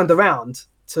 I turned around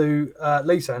to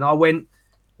Lisa and I went,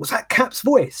 was that Cap's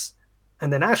voice?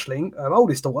 And then Aisling, her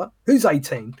oldest daughter, who's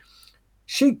 18.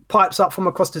 She pipes up from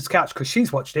across this couch because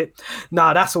she's watched it.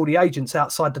 Nah, that's all the agents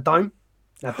outside the dome.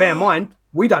 Now, bear in mind,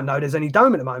 we don't know there's any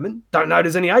dome at the moment. Don't know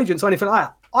there's any agents or anything like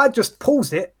that. I just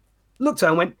paused it, looked at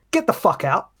her and went, get the fuck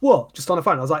out. What? Just on the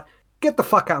phone. I was like, get the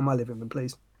fuck out of my living room,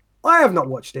 please. I have not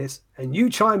watched this. And you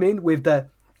chime in with the,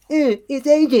 it's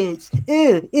agents.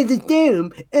 It's a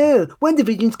dome.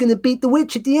 WandaVision's going to beat the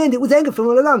witch at the end. It was Agatha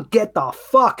all along. Get the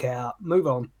fuck out. Move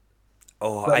on.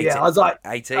 Oh, but 18, yeah, I was like,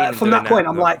 18 from that point,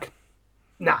 I'm like,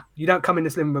 nah, you don't come in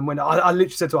this living room. When I literally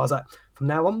said to her, I was like, from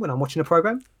now on, when I'm watching a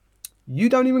program, you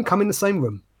don't even come in the same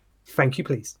room. Thank you,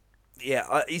 please. Yeah,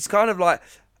 it's kind of like,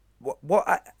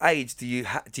 what age do you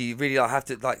really have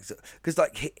to like? Because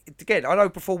again, I know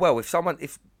before well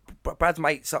if Brad's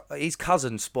mate, his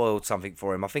cousin spoiled something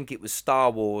for him. I think it was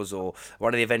Star Wars or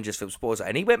one of the Avengers films spoils it,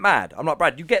 and he went mad. I'm like,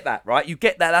 Brad, you get that, right? You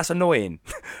get that? That's annoying.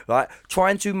 Right?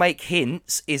 Trying to make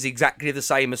hints is exactly the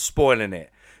same as spoiling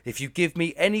it. If you give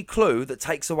me any clue that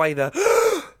takes away the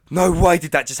no way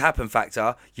did that just happen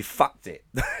factor, you fucked it.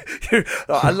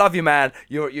 I love you, man.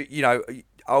 You know,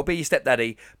 I'll be your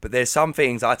stepdaddy, but there's some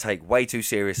things I take way too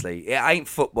seriously. It ain't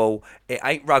football. It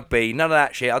ain't rugby. None of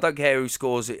that shit. I don't care who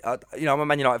scores it. I'm a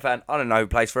Man United fan. I don't know who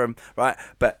plays for them, right?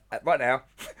 But right now,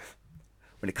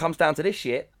 when it comes down to this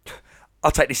shit,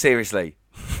 I'll take this seriously.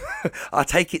 I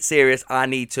take it serious. I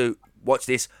need to watch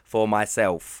this for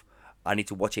myself. I need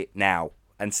to watch it now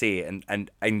and see it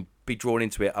and be drawn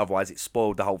into it. Otherwise, it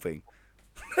spoiled the whole thing.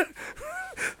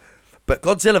 But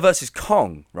Godzilla versus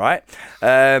Kong, right?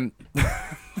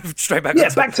 Straight back.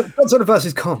 Yeah, back to Godzilla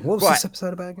versus Kong. What was this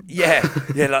episode about again? Yeah.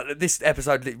 Like this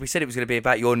episode, we said it was going to be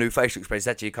about your new facial expressions.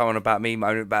 Actually, you come on about me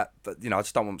moaning about, I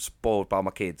just don't want them spoiled by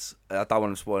my kids. I don't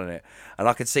want them spoiling it. And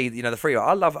I could see, the three.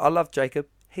 I love Jacob.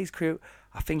 He's cute.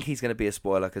 I think he's going to be a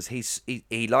spoiler because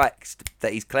he likes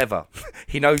that he's clever.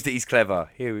 He knows that he's clever.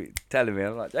 He telling me,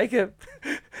 I'm like, Jacob,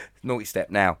 naughty step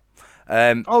now.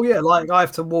 Like I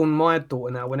have to warn my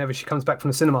daughter now whenever she comes back from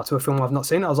the cinema to a film I've not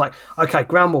seen. I was like, okay,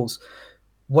 ground rules.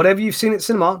 Whatever you've seen at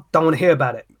cinema, don't want to hear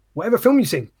about it. Whatever film you've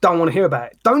seen, don't want to hear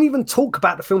about it. Don't even talk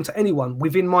about the film to anyone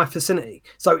within my vicinity.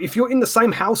 So if you're in the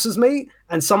same house as me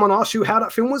and someone asks you how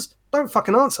that film was, don't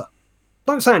fucking answer.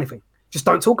 Don't say anything. Just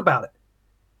don't talk about it.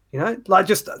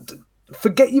 Just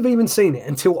forget you've even seen it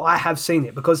until I have seen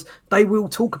it, because they will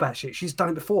talk about shit. She's done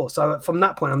it before. So from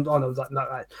that point, I was like,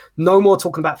 no more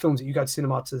talking about films that you go to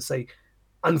cinema to see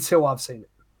until I've seen it.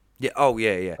 Yeah. Oh,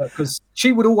 yeah. Because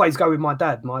she would always go with my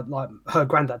dad, her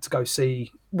granddad, to go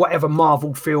see whatever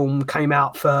Marvel film came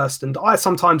out first. And I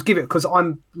sometimes give it, because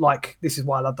I'm like, this is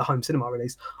why I love the home cinema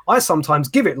release. I sometimes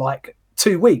give it like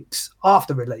 2 weeks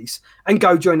after release and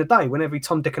go during the day whenever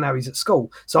Tom, Dick and Harry's at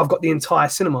school. So I've got the entire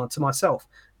cinema to myself.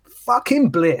 Fucking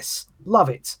bliss. Love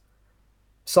it.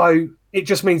 So it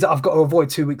just means that I've got to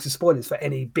avoid 2 weeks of spoilers for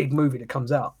any big movie that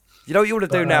comes out. You know what you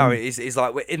want to do now is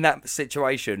like in that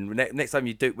situation, next time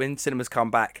you do, when cinemas come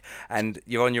back and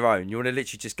you're on your own, you want to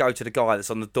literally just go to the guy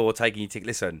that's on the door taking your ticket.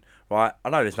 Listen, right,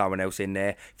 I know there's no one else in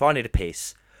there. If I need a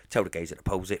piss, tell the geezer to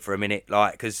pause it for a minute,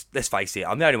 like, because let's face it,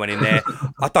 I'm the only one in there.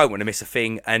 I don't want to miss a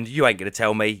thing, and you ain't going to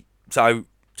tell me. So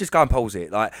just go and pause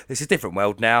it. Like, this is a different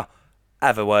world now.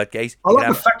 Have a word, geez. I like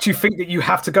the fact you think that you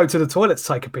have to go to the toilet to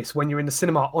take a piss when you're in the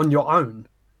cinema on your own.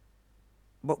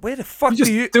 But where the fuck do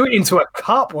it into a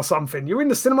cup or something? You're in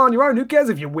the cinema on your own. Who cares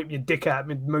if you whip your dick out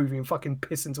mid-movie and fucking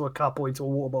piss into a cup or into a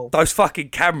water bowl? Those fucking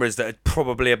cameras that are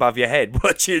probably above your head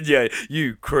watching you,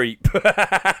 you creep.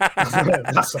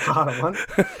 That's a harder one.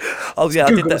 Oh yeah,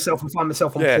 Google I did that. myself and find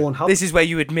myself on Pornhub. This is where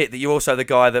you admit that you're also the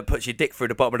guy that puts your dick through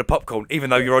the bottom of the popcorn,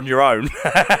 even though you're on your own,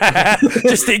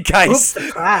 just in case. Ooh,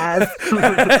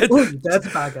 that's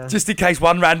a bagger. Just in case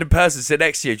one random person sit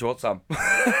next to you. Do you want some?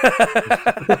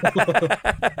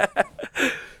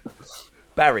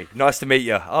 Barry, nice to meet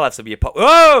you. I'll have some of your pop.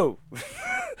 Whoa!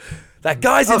 That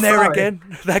guy's in there sorry. again.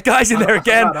 That guy's in there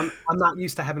again. I'm not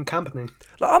used to having company.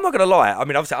 Like, I'm not gonna lie. I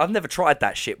mean, obviously, I've never tried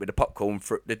that shit with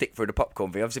the dick through the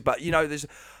popcorn thing. Obviously, but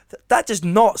that does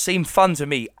not seem fun to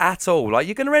me at all. Like,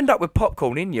 you're gonna end up with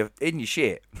popcorn in your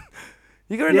shit.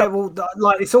 You're gonna end up... well,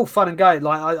 like it's all fun and game.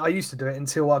 Like I used to do it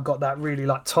until I got that really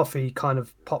like toffee kind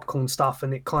of popcorn stuff,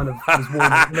 and it kind of was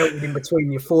warm, melted in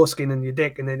between your foreskin and your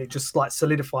dick, and then it just like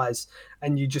solidifies,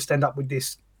 and you just end up with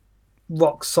this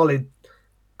rock solid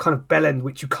kind of bell end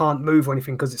which you can't move or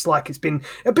anything because it's like it's been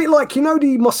a bit like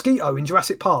the mosquito in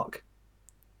Jurassic Park.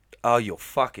 Oh, you're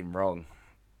fucking wrong.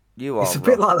 You are. It's a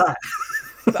bit like that.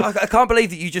 I can't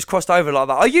believe that you just crossed over like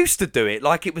that. I used to do it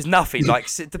like it was nothing. Like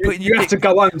to put in you have to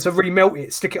go home to remelt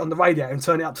it, stick it on the radiator, and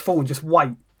turn it up to full, and just wait.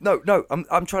 No,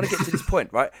 I'm trying to get to this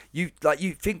point, right? You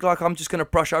think like I'm just going to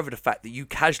brush over the fact that you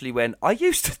casually went, I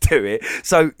used to do it.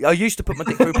 So I used to put my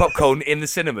dick through popcorn in the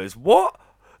cinemas. What?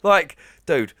 Like,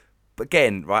 dude.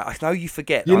 Again, right? I know you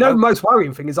forget. The most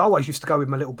worrying thing is I always used to go with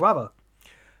my little brother.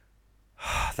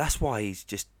 That's why he's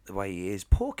just the way he is.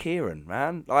 Poor Kieran,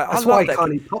 man. That's why he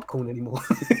can't eat popcorn anymore.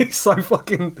 He's so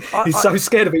fucking. He's so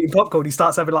scared of eating popcorn. He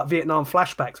starts having like Vietnam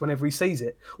flashbacks whenever he sees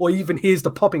it, or he even hears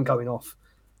the popping going off.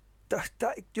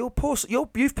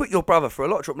 You've put your brother through a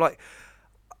lot of trouble. Like,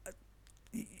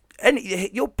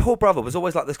 your poor brother was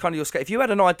always like this kind of your skate. If you had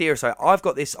an idea, say, I've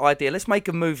got this idea. Let's make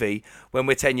a movie when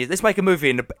we're 10 years. Let's make a movie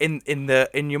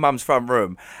in your mum's front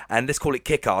room, and let's call it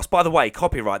Kick-Ass. By the way,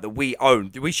 copyright that we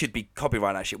own. We should be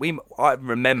copyrighting that shit. I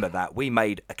remember that we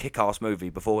made a Kick-Ass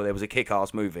movie before there was a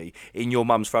Kick-Ass movie in your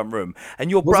mum's front room, and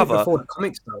your brother. Was it before the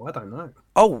comics though? I don't know.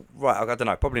 Oh right, I don't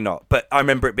know. Probably not. But I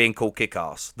remember it being called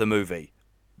Kick-Ass, the movie.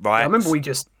 Right. I remember we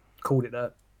just called it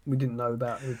that. We didn't know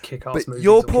about the Kick-Ass movies.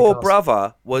 Your poor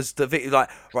brother was right,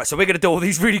 so we're going to do all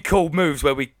these really cool moves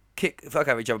where we fuck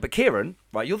over each other. But Kieran,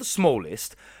 right, you're the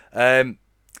smallest.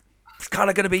 It's kind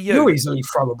of going to be you. You're easily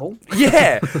throwable.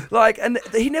 Yeah. And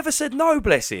he never said no,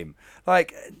 bless him.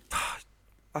 Like,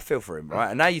 I feel for him, right?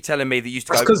 And now you're telling me that you used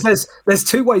to go... because there's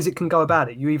two ways it can go about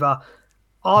it. You either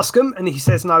ask him and he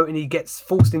says no and he gets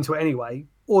forced into it anyway,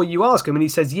 or you ask him and he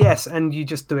says yes and you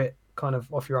just do it kind of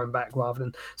off your own back rather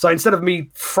than... So instead of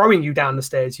me throwing you down the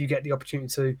stairs, you get the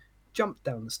opportunity to jump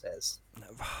down the stairs.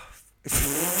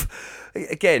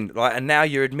 Again, right, and now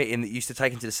you're admitting that you used to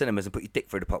take him to the cinemas and put your dick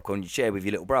through the popcorn you share with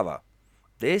your little brother.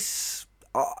 This...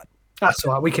 That's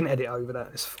all right. We can edit over that.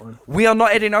 It's fine. We are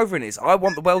not editing over in this. I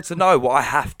want the world to know what I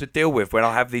have to deal with when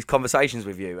I have these conversations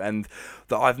with you, and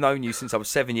that I've known you since I was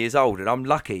 7 years old, and I'm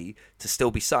lucky to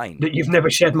still be sane. That you've never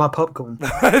shared my popcorn.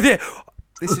 Yeah.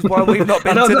 This is why we've not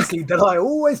been to lucky that I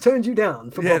always turned you down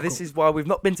for popcorn. This is why we've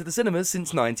not been to the cinemas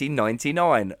since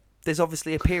 1999. There's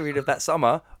obviously a period of that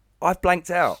summer I've blanked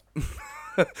out.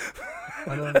 I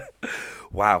know.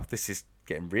 Wow, this is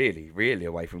getting really, really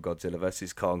away from Godzilla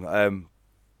versus Kong.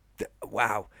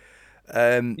 Wow.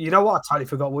 You know what? I totally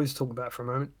forgot what we was talking about for a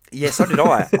moment. Yeah, so did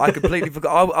I. I completely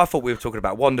forgot. I thought we were talking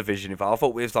about WandaVision. I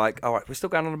thought we was like, all right, we're still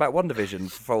going on about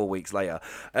WandaVision 4 weeks later.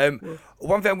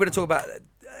 One thing I'm going to talk about.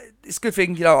 It's a good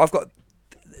thing, I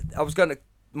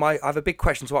have a big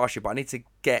question to ask you, but I need to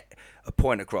get a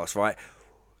point across, right?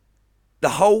 The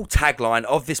whole tagline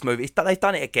of this movie, they've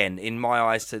done it again, in my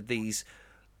eyes, to these,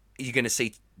 you're going to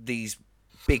see these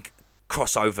big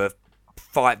crossover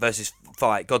fight,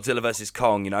 Godzilla versus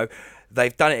Kong,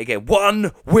 They've done it again.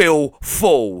 One will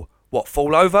fall. What,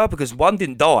 fall over? Because one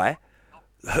didn't die.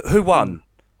 Who won?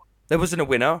 There wasn't a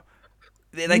winner.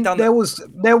 There was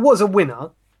a winner.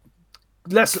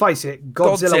 Let's face it,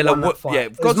 Godzilla won that fight. Yeah,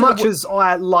 as much as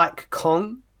I like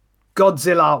Kong,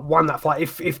 Godzilla won that fight.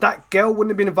 If that girl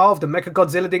wouldn't have been involved and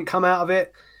Mechagodzilla didn't come out of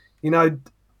it,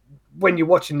 when you're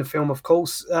watching the film, of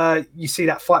course, you see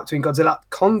that fight between Godzilla.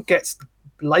 Kong gets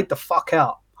laid the fuck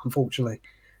out, unfortunately.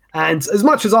 And as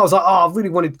much as I was like, I really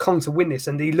wanted Kong to win this,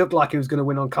 and he looked like he was going to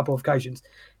win on a couple of occasions,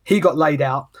 he got laid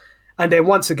out. And then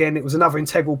once again, it was another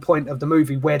integral point of the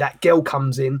movie where that girl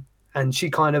comes in and she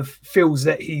kind of feels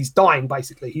that he's dying,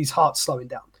 basically. His heart's slowing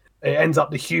down. It ends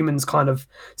up the humans kind of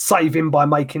save him by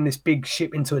making this big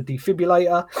ship into a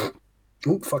defibrillator.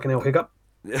 Oh, fucking hell, hiccup.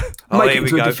 Make it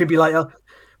into a defibrillator,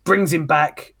 brings him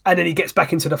back, and then he gets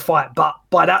back into the fight. But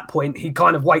by that point, he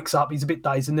kind of wakes up. He's a bit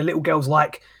dazed, and the little girl's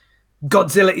like,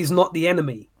 Godzilla is not the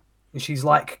enemy. And she's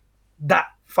like, that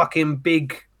fucking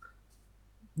big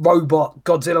robot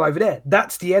Godzilla over there,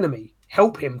 that's the enemy.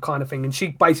 Help him, kind of thing. And she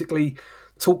basically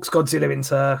talks Godzilla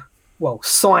into,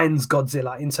 signs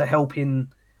Godzilla into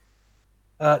helping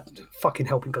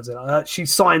Godzilla. She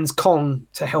signs Kong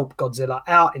to help Godzilla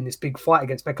out in this big fight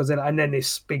against Mechagodzilla, and then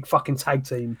this big fucking tag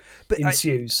team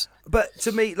ensues. But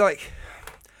to me,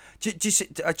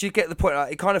 do you get the point?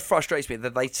 Like, it kind of frustrates me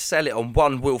that they sell it on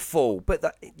one will fall, but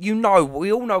we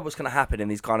all know what's going to happen in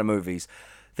these kind of movies.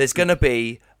 There's going to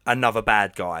be another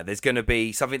bad guy. There's going to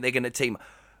be something they're going to team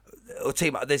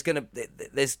up.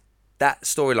 There's that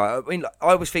storyline. I mean,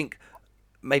 I always think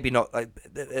maybe not,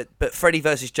 but Freddy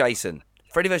versus Jason,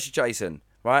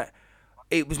 right?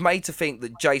 It was made to think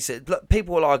that Jason. Look,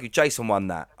 people will argue Jason won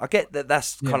that. I get that.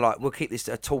 That's kind of like, we'll keep this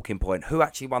a talking point. Who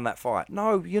actually won that fight?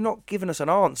 No, you're not giving us an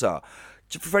answer.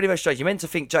 Freddy vs Jason, you're meant to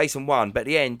think Jason won, but at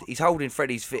the end, he's holding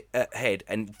Freddy's head,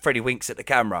 and Freddy winks at the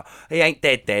camera. He ain't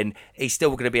dead then. He's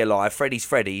still going to be alive. Freddy's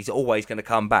Freddy. He's always going to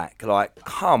come back. Like,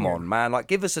 come on, man. Like,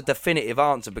 give us a definitive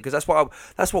answer, because that's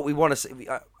what we want to see.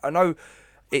 I know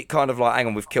it kind of like, hang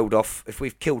on, if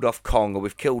we've killed off Kong or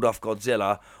we've killed off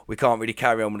Godzilla, we can't really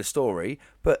carry on with the story.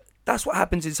 But that's what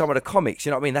happens in some of the comics.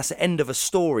 You know what I mean? That's the end of a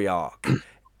story arc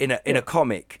in a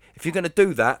comic. If you're going to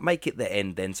do that, make it the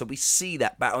end then, so we see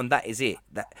that battle and that is it.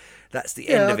 That's the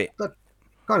end of it.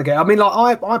 Kind of get. I mean,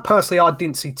 like I personally, I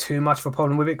didn't see too much of a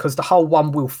problem with it, because the whole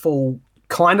one will fall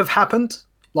kind of happened.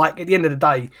 Like, at the end of the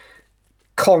day,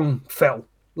 Kong fell.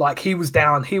 Like, he was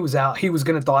down, he was out, he was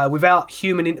going to die. Without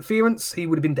human interference, he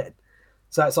would have been dead.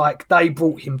 So it's like, they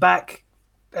brought him back.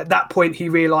 At that point, he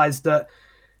realised that,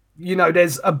 you know,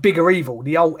 there's a bigger evil.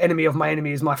 The old enemy of my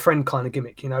enemy is my friend kind of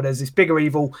gimmick. You know, there's this bigger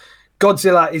evil.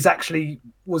 Godzilla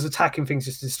was attacking things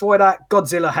just to destroy that.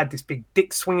 Godzilla had this big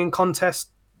dick swinging contest.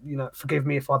 You know, forgive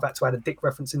me if I've had to add a dick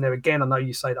reference in there again. I know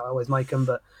you say that I always make them,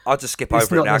 but I'll just skip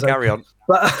over it now. Carry on.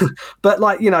 But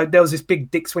like, you know, there was this big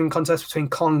dick swing contest between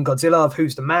Kong and Godzilla of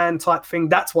who's the man type thing.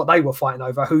 That's what they were fighting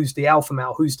over. Who's the alpha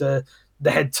male? Who's the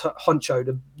head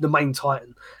honcho, the main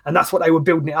titan? And that's what they were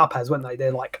building it up as, weren't they?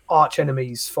 They're like arch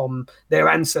enemies from their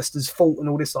ancestors' fault and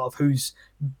all this stuff. Who's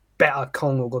better,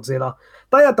 Kong or Godzilla?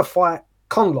 They had the fight.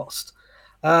 Kong lost.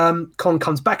 Kong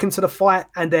comes back into the fight,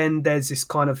 and then there's this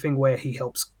kind of thing where he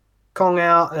helps Kong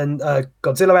out and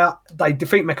Godzilla out. They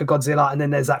defeat Mechagodzilla, and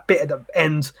then there's that bit at the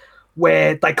end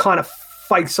where they kind of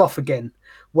face off again,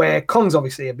 where Kong's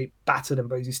obviously a bit battered and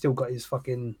bruised. He's still got his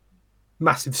fucking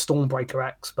massive Stormbreaker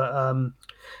axe, but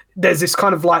there's this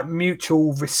kind of like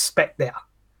mutual respect there.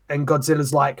 And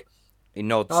Godzilla's like, he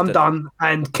nods, I'm done.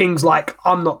 And King's like,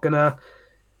 I'm not going to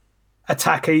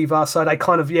attack either. So they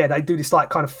kind of, they do this like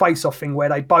kind of face-off thing where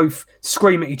they both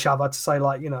scream at each other to say,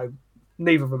 like, you know,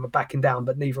 neither of them are backing down,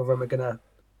 but neither of them are going to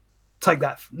take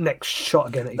that next shot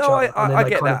again at each other. And then I they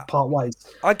get kind that. of part ways.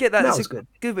 I get that. That's good,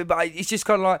 but it's just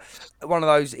kind of like one of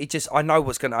those. I know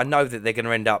that they're going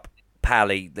to end up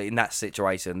pally in that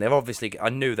situation. I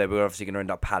knew they were obviously going to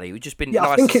end up pally. It would just been nice.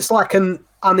 I think it's like an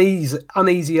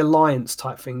uneasy alliance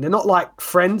type thing. They're not like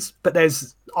friends, but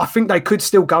I think they could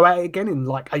still go at it again in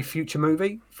like a future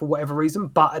movie for whatever reason.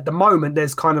 But at the moment,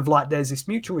 there's this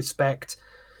mutual respect.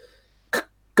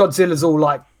 Godzilla's all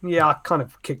like, yeah, I kind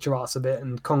of kicked your ass a bit,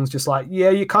 and Kong's just like, yeah,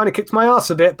 you kind of kicked my ass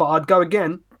a bit, but I'd go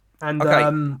again. And okay,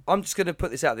 I'm just going to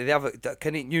put this out there.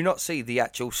 Can you not see the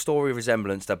actual story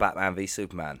resemblance to Batman v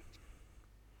Superman?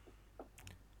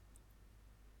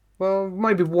 Well,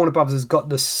 maybe Warner Brothers has got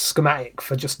the schematic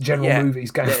for just general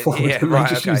movies going forward. Yeah, and right,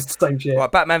 they just use the same shit.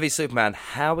 Right, Batman v Superman.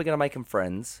 How are we going to make them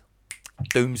friends?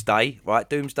 Doomsday, right?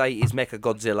 Doomsday is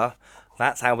Mechagodzilla.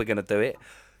 That's how we're going to do it.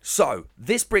 So,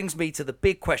 this brings me to the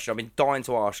big question I've been dying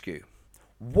to ask you.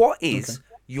 What is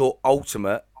your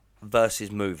ultimate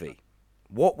versus movie?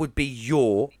 What would be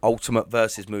your ultimate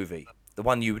versus movie? The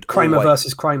one you would Kramer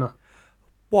versus Kramer.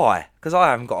 Why? Because I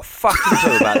haven't got a fucking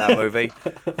clue about that movie.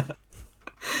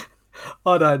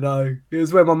 I don't know. It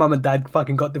was where my mum and dad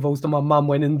fucking got divorced, and my mum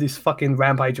went in this fucking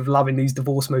rampage of loving these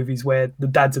divorce movies where the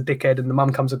dad's a dickhead and the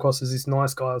mum comes across as this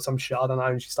nice guy or some shit. I don't know.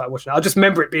 And she started watching it. I just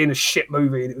remember it being a shit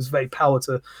movie, and it was very power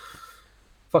to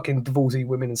fucking divorcee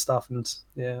women and stuff. And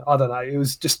yeah, I don't know. It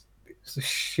was a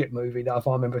shit movie that if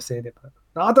I remember seeing it. But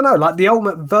I don't know. Like the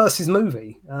ultimate versus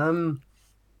movie. Oh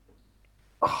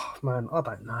man, I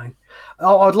don't know.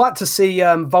 I'd like to see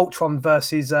Voltron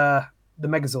versus the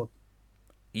Megazord.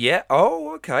 Yeah.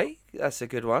 Oh, okay. That's a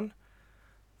good one.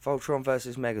 Voltron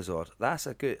versus Megazord.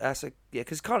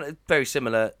 Because kind of very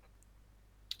similar.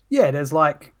 Yeah, there's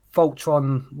like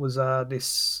Voltron was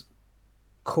this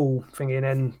cool thing, and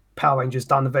then Power Rangers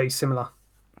done a very similar.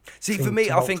 See, for me,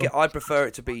 I think I prefer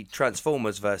it to be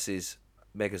Transformers versus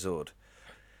Megazord.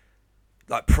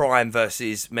 Like Prime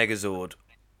versus Megazord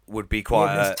would be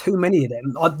quite. There's too many of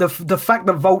them. The fact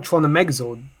that Voltron and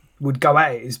Megazord would go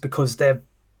at it is because they're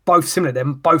both similar. They're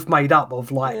both made up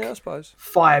of like I suppose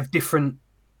 5 different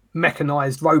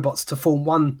mechanized robots to form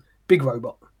one big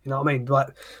robot. You know what I mean? Like,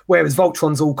 whereas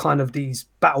Voltron's all kind of these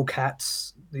battle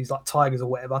cats, these like tigers or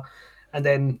whatever, and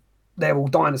then they're all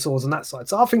dinosaurs on that side.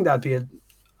 So I think that'd be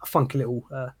a funky little.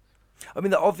 I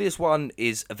mean, the obvious one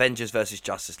is Avengers versus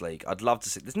Justice League. I'd love to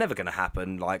see. It's never going to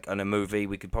happen. Like in a movie,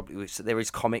 we could probably. There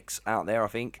is comics out there, I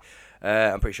think.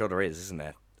 I'm pretty sure there is, isn't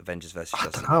there? Avengers versus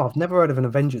Justice League. I don't know. I've never heard of an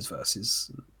Avengers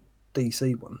versus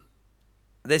DC one.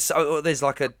 There's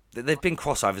like there've been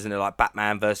crossovers, isn't there? Like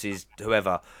Batman versus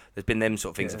whoever. There's been them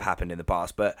sort of things have happened in the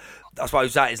past, but I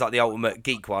suppose that is like the ultimate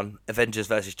geek one. Avengers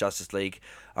versus Justice League.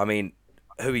 I mean,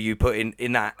 who are you putting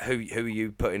in that? Who are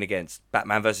you putting against?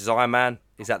 Batman versus Iron Man?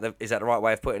 Is that the right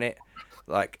way of putting it?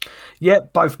 Like, yeah,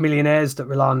 both millionaires that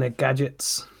rely on their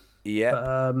gadgets.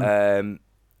 Yeah,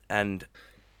 and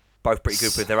both pretty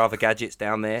good with their other gadgets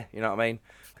down there. You know what I mean?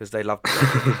 Because they love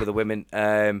good with the women.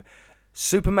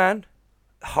 Superman,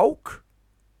 Hulk.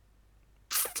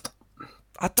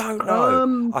 I don't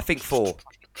know. I think 4.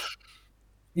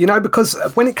 You know, because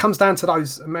when it comes down to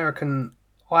those American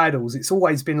idols, it's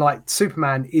always been like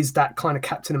Superman is that kind of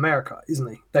Captain America, isn't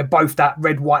he? They're both that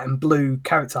red, white, and blue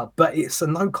character, but it's a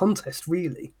no contest,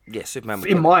 really. Yeah, Superman.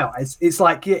 In my eyes, it's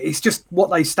like, yeah, it's just what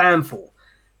they stand for.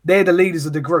 They're the leaders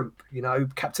of the group, you know.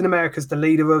 Captain America's the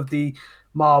leader of the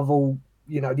Marvel,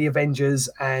 you know, the Avengers,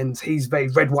 and he's very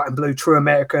red, white, and blue, true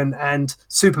American. And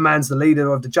Superman's the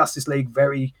leader of the Justice League,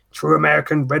 very true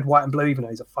American, red, white, and blue, even though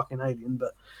he's a fucking alien.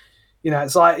 But you know,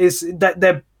 it's like it's that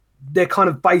they're kind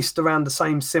of based around the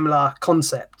same similar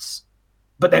concepts,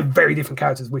 but they're very different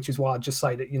characters, which is why I just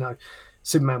say that, you know,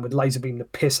 Superman would laser beam the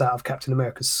piss out of Captain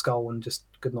America's skull and just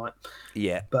good night.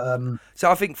 Yeah. But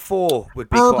so I think 4 would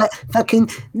be quite... but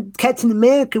fucking Captain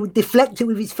America would deflect it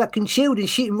with his fucking shield and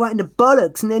shoot him right in the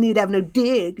bollocks, and then he'd have no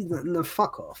dick. No,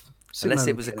 fuck off. Unless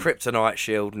it was a kryptonite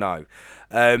shield, no.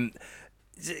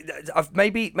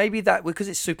 Maybe that, because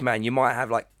it's Superman, you might have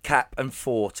like Cap and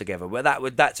Thor together. Where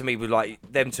that to me would like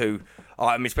them two.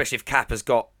 I mean, especially if Cap has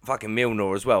got fucking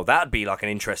Mjolnir as well. That'd be like an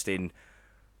interesting.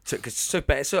 Because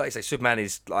Superman, so like I say, Superman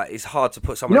is like, it's hard to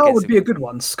put someone. You know, against what would be a good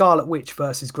one: Scarlet Witch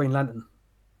versus Green Lantern.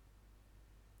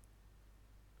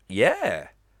 Yeah,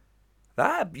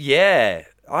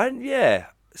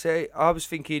 So I was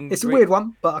thinking it's a weird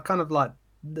one, but I kind of like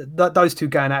those two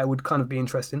going at it would kind of be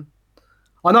interesting.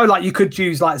 I know, like, you could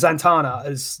use like Zatanna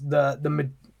as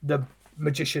the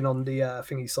magician on the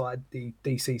thingy side, the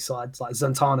DC side, it's like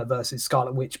Zatanna versus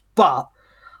Scarlet Witch. But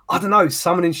I don't know,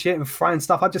 summoning shit and throwing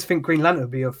stuff. I just think Green Lantern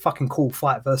would be a fucking cool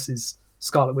fight versus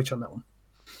Scarlet Witch on that one.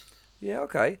 Yeah,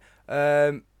 okay.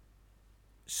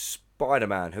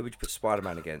 Spider-Man. Who would you put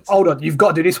Spider-Man against? Hold on, you've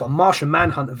got to do this one. Martian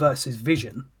Manhunter versus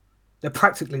Vision. They're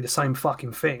practically the same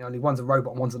fucking thing. Only one's a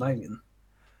robot and one's an alien.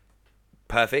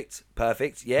 Perfect.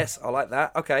 Yes, I like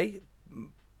that. Okay.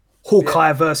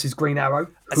 Hawkeye versus Green Arrow.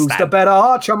 Who's the better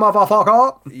archer,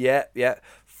 motherfucker? Yeah.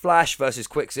 Flash versus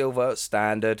Quicksilver,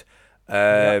 standard.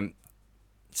 So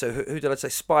who did I say?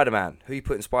 Spider-Man. Who are you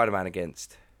putting Spider-Man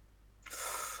against?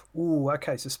 Ooh,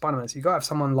 okay, so Spider-Man. So you got to have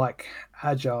someone like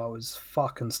agile as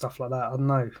fuck and stuff like that. I don't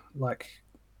know, like...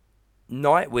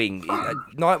 Nightwing.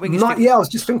 Yeah, I was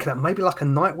just thinking that. Maybe like a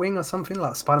Nightwing or something,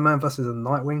 like Spider-Man versus a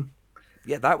Nightwing.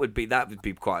 Yeah, that would be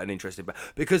quite an interesting, but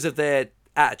because of their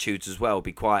attitudes as well,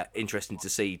 be quite interesting to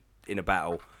see in a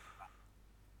battle.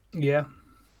 Yeah,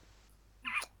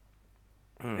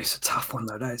 It's a tough one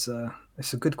though. It's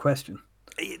a good question.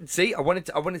 See, I wanted.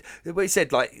 What he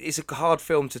said, like, it's a hard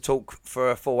film to talk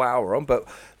for a full hour on, but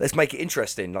let's make it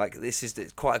interesting. Like,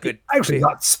 it's quite a good. Actually,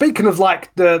 like, speaking of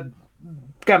like going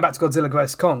back to Godzilla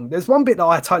vs Kong, there's one bit that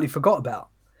I totally forgot about.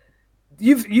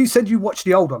 You said you watched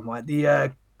the old one, right?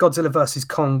 The Godzilla vs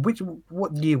Kong.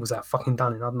 What year was that fucking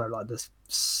done in? I don't know, like the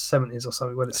 70s or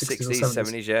something. What, 60s or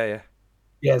 70s? Yeah.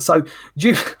 Yeah. So do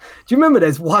you remember?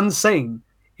 There's one scene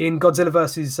in Godzilla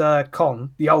vs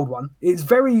Kong, the old one. It's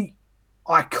very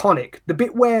iconic. The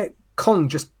bit where Kong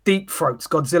just deep throats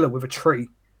Godzilla with a tree.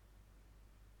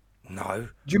 No.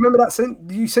 Do you remember that scene?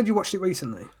 You said you watched it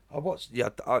recently. I watched. Yeah,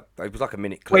 it was like a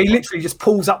minute clip. Where he literally just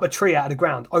pulls up a tree out of the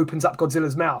ground, opens up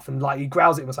Godzilla's mouth, and like he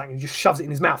growls at him or something, and just shoves it in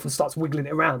his mouth and starts wiggling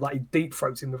it around like he deep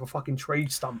throats him with a fucking tree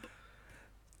stump.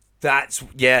 That's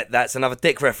another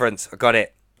dick reference. I got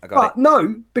it.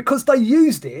 No, because they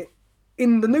used it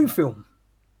in the new film.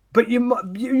 But you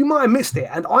might have missed it,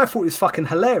 and I thought it was fucking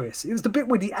hilarious. It was the bit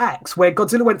with the axe where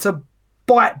Godzilla went to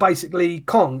bite basically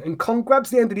Kong, and Kong grabs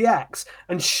the end of the axe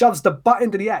and shoves the butt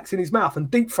end of the axe in his mouth and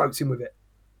deep throats him with it.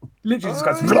 Literally just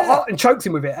goes and chokes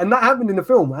him with it, and that happened in the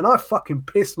film. And I fucking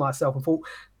pissed myself and thought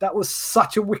that was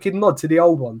such a wicked nod to the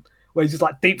old one, where he's just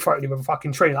like deep throating him with a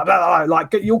fucking tree.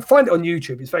 Like you'll find it on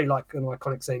YouTube. It's very like an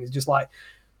iconic scene. It's just like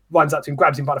runs up to him,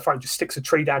 grabs him by the throat, and just sticks a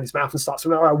tree down his mouth and starts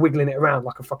wiggling it around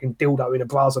like a fucking dildo in a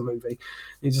Braza movie.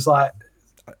 He's just like,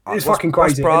 it's fucking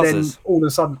crazy. And then all of a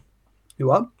sudden, you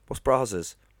what? What's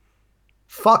Brazers?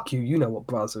 Fuck you. You know what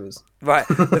Braza is. Right.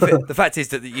 The fact is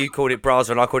that you called it Braza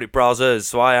and I called it Brazers,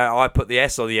 so I put the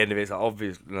S on the end of it. It's like,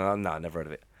 obvious. No, never heard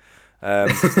of it.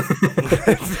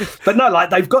 But no,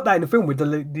 like they've got that in the film with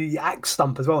the axe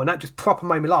stump as well, and that just proper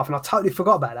made me laugh. And I totally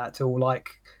forgot about that till like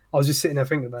I was just sitting there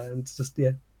thinking about it, and it's just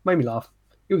made me laugh.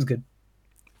 It was good.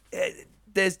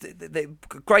 There's the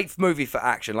great movie for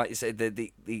action, like you said.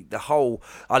 The whole,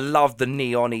 I love the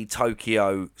neon-y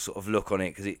Tokyo sort of look on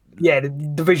it because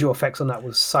the visual effects on that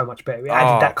was so much better. It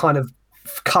added that kind of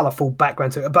colourful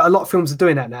background to it. But a lot of films are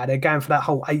doing that now. They're going for that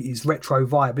whole 80s retro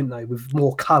vibe, aren't they? With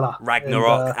more colour.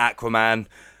 Ragnarok, Aquaman,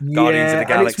 Guardians of the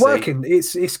Galaxy. And it's working.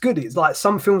 It's good. It's like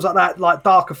some films like that, like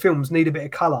darker films, need a bit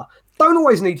of colour. Don't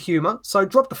always need humour, so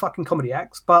drop the fucking comedy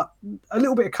acts, but a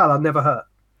little bit of colour never hurt.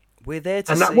 We're there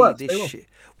to see this shit.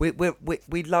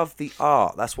 We love the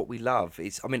art. That's what we love.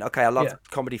 I love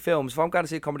comedy films. If I'm going to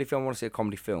see a comedy film, I want to see a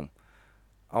comedy film.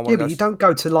 But you don't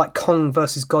go to like Kong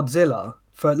versus Godzilla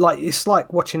for like, it's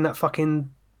like watching that fucking,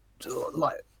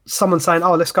 like someone saying,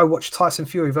 oh, let's go watch Tyson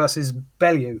Fury versus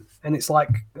Bellew. And it's like,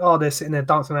 oh, they're sitting there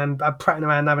dancing around, prattling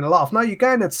around, having a laugh. No, you're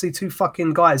going there to see two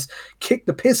fucking guys kick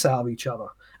the piss out of each other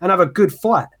and have a good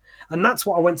fight. And that's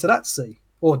what I went to that to see.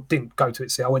 Or didn't go to it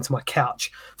see. I went to my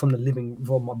couch from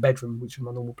my bedroom, which is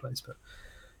my normal place. But,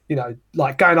 you know,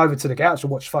 like going over to the couch to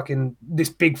watch fucking this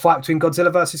big fight between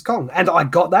Godzilla versus Kong. And I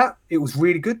got that. It was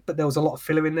really good, but there was a lot of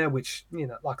filler in there, which, you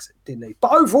know, like I said, didn't need.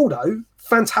 But overall, though,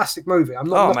 fantastic movie. I'm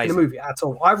not knocking the movie at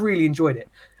all. I really enjoyed it.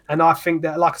 And I think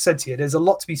that, like I said to you, there's a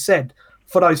lot to be said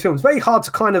for those films. Very hard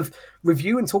to kind of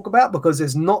review and talk about because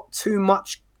there's not too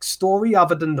much story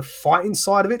other than the fighting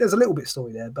side of it. There's a little bit of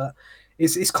story there, but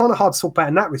it's kind of hard to talk about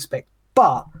in that respect.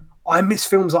 But I miss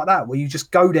films like that where you just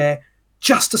go there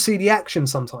just to see the action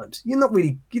sometimes. You don't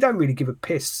really give a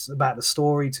piss about the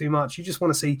story too much. You just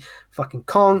want to see fucking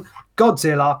Kong,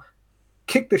 Godzilla,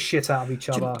 kick the shit out of each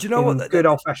other. Do you know what? Good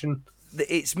old-fashioned...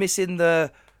 It's missing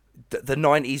the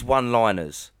 90s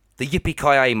one-liners. The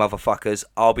yippee-ki-yay motherfuckers,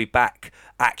 I'll be back.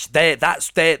 They're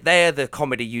the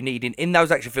comedy you need in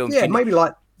those action films. Yeah, maybe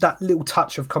like that little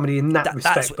touch of comedy in that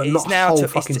respect, but not whole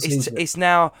fucking scenes. It's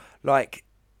now like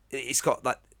it's got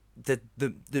like the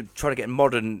trying to get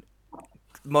modern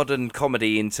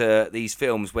comedy into these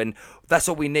films when that's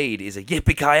all we need is a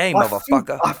yippee-ki-yay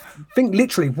motherfucker. I think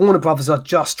literally Warner Brothers are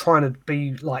just trying to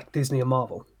be like Disney and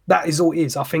Marvel. That is all it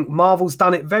is. I think Marvel's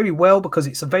done it very well because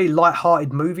it's a very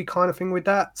light-hearted movie kind of thing with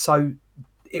that. So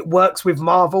it works with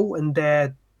Marvel and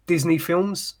their Disney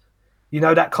films. You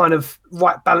know, that kind of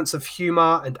right balance of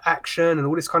humor and action and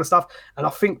all this kind of stuff. And I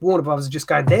think Warner Brothers are just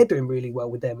going, they're doing really well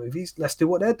with their movies. Let's do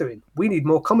what they're doing. We need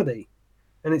more comedy.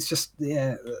 And it's just,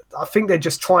 I think they're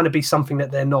just trying to be something that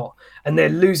they're not. And they're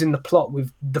losing the plot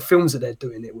with the films that they're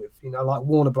doing it with. You know, like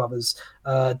Warner Brothers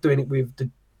doing it with the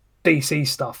DC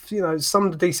stuff. You know, some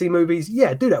of the DC movies,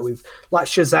 do that with. Like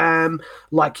Shazam,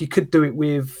 like you could do it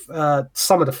with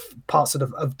some of the parts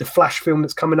of the Flash film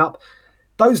that's coming up.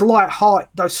 Those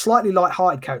slightly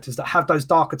light-hearted characters that have those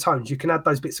darker tones, you can add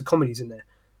those bits of comedies in there.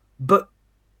 But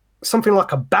something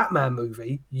like a Batman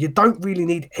movie, you don't really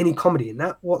need any comedy in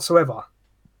that whatsoever.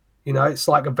 You know, it's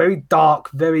like a very dark,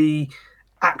 very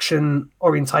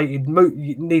action-orientated movie.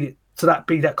 You need it to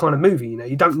be that kind of movie. You know,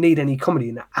 you don't need any comedy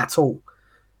in that at all.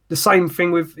 The same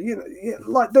thing with, you know,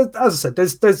 like as I said,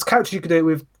 there's characters you could do it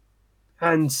with,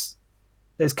 and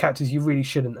there's characters you really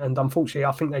shouldn't. And unfortunately,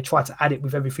 I think they try to add it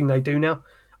with everything they do now.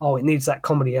 Oh, it needs that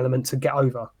comedy element to get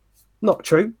over. Not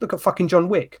true. Look at fucking John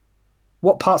Wick.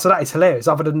 What parts of that is hilarious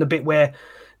other than the bit where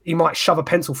he might shove a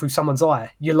pencil through someone's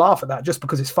eye? You laugh at that just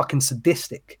because it's fucking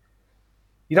sadistic.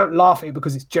 You don't laugh at it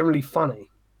because it's generally funny.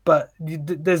 But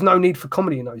there's no need for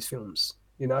comedy in those films,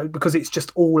 you know, because it's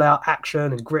just all out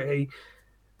action and gritty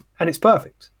and it's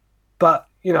perfect. But,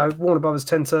 you know, Warner Brothers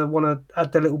tend to want to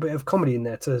add their little bit of comedy in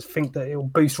there to think that it'll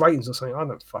boost ratings or something. I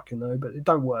don't fucking know, but it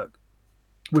don't work.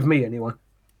 With me, anyway.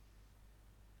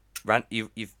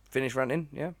 You've finished ranting,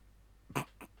 yeah?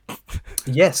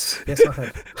 Yes,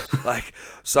 I have.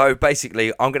 So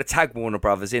basically, I'm going to tag Warner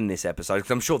Brothers in this episode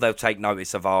because I'm sure they'll take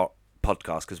notice of our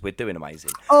podcast because we're doing amazing.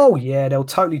 Oh, yeah, they'll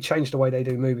totally change the way they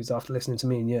do movies after listening to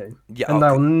me and you. Yeah, and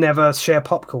they'll never share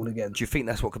popcorn again. Do you think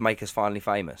that's what could make us finally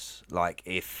famous? Like,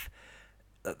 if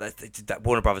that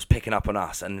Warner Brothers picking up on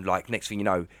us and, like, next thing you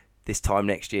know, this time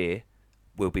next year,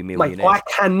 we'll be millionaires. Mate, I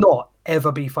cannot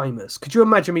ever be famous. Could you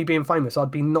imagine me being famous? I'd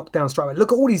be knocked down straight away.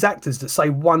 Look at all these actors that say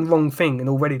one wrong thing and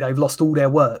already they've lost all their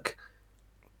work.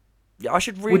 Yeah, I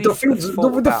should really.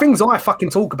 With the things I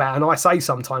fucking talk about and I say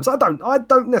sometimes, I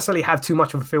don't necessarily have too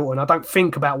much of a filter and I don't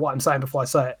think about what I'm saying before I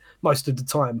say it most of the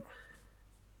time.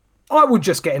 I would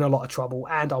just get in a lot of trouble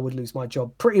and I would lose my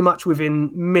job pretty much within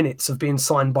minutes of being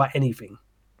signed by anything.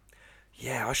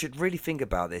 Yeah, I should really think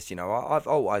about this. You know, I've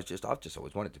just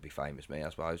always wanted to be famous. Me, I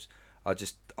suppose. I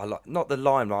like not the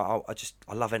limelight.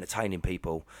 I love entertaining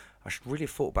people. I should really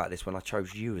have thought about this when I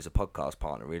chose you as a podcast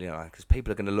partner. Really, because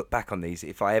people are going to look back on these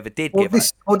if I ever did.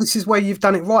 This is where you've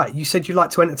done it right. You said you like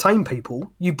to entertain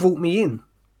people. You brought me in.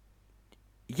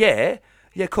 Yeah,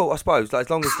 cool. I suppose as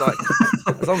long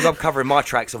as I'm covering my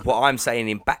tracks of what I'm saying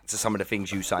in back to some of the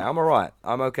things you say, I'm all right.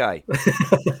 I'm okay.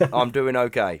 I'm doing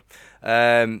okay.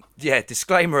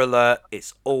 Disclaimer alert.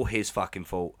 It's all his fucking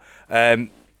fault.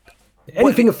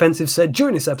 Anything offensive said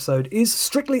during this episode is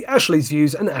strictly Ashley's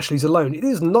views and Ashley's alone. It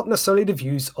is not necessarily the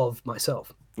views of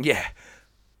myself. Yeah.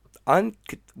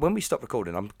 When we stop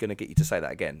recording, I'm going to get you to say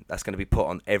that again. That's going to be put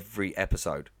on every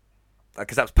episode.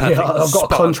 Because that's perfect. Yeah, I've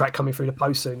got a contract coming through the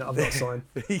post soon that I've got to sign.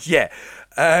 Yeah.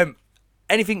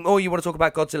 Anything more you want to talk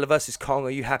about Godzilla versus Kong? Or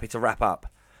are you happy to wrap up?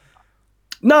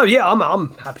 No, yeah,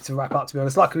 I'm happy to wrap up, to be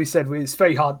honest. Like we said, it's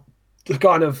very hard to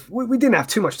kind of... We didn't have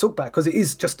too much to talk about because it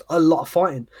is just a lot of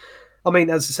fighting. I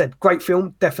mean, as I said, great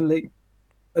film. Definitely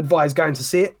advise going to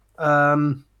see it.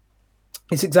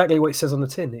 It's exactly what it says on the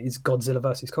tin. It is Godzilla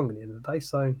versus Kong at the end of the day.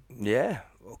 So yeah,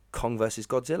 Kong versus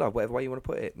Godzilla, whatever way you want to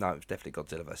put it. No, it's definitely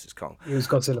Godzilla versus Kong. It was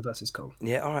Godzilla versus Kong.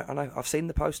 Yeah, all right, I know. I've seen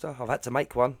the poster. I've had to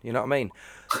make one. You know what I mean?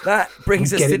 That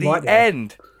brings us to the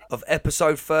end of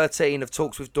episode 13 of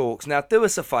Talks with Dorks. Now, do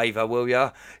us a favour, will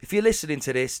ya? If you're listening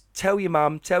to this, tell your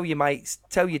mum, tell your mates,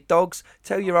 tell your dogs,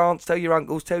 tell your aunts, tell your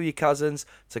uncles, tell your cousins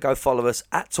to go follow us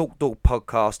at Talk Dork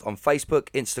Podcast on Facebook,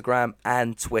 Instagram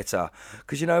and Twitter.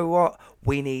 Because you know what?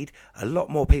 We need a lot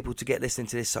more people to get listening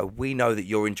to this so we know that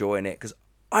you're enjoying it. Because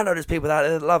I know there's people out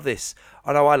there that love this.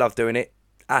 I know I love doing it.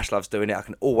 Ash loves doing it. I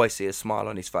can always see a smile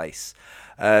on his face.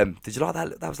 Did you like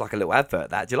that? That was like a little advert.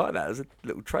 Did you like that? It was a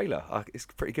little trailer. It's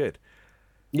pretty good.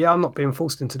 Yeah, I'm not being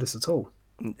forced into this at all.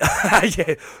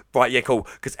 Yeah, right. Yeah, cool.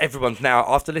 Because everyone's now,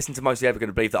 after listening to Mostly Ever, going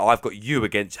to believe that I've got you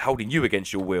holding you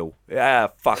against your will. Yeah,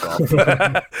 fuck off.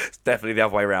 It's definitely the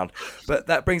other way around. But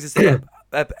that brings us to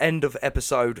the end of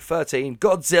episode 13,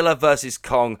 Godzilla versus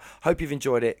Kong. Hope you've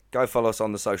enjoyed it. Go follow us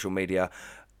on the social media.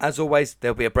 As always,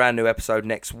 there'll be a brand new episode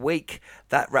next week.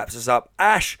 That wraps us up.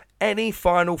 Ash, any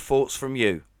final thoughts from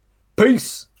you?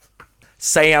 Peace.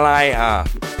 See you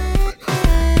later.